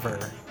silver.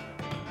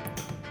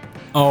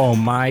 Oh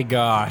my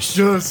gosh.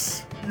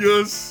 Yes.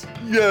 Yes.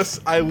 Yes.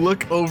 I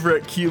look over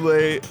at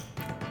Keeley,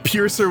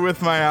 pierce her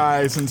with my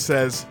eyes, and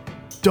says,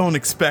 "Don't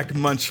expect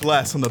much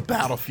less on the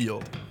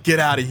battlefield. Get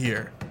out of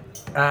here."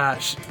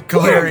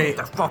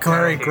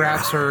 Kaleri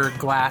grabs her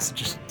glass and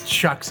just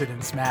chucks it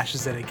and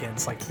smashes it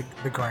against like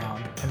the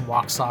ground and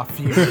walks off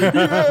fuming.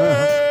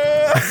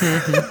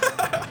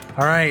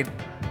 All right.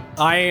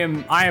 I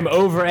am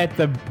over at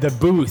the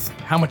booth.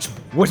 How much?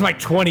 Where's my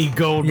 20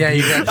 gold? Yeah,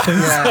 you pieces?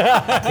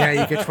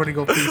 got you get 20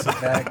 gold pieces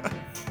back.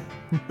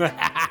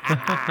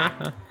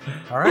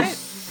 All right.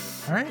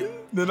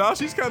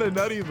 Nanashi's kind of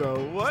nutty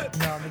though. What?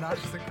 No,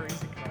 Nanashi's a crazy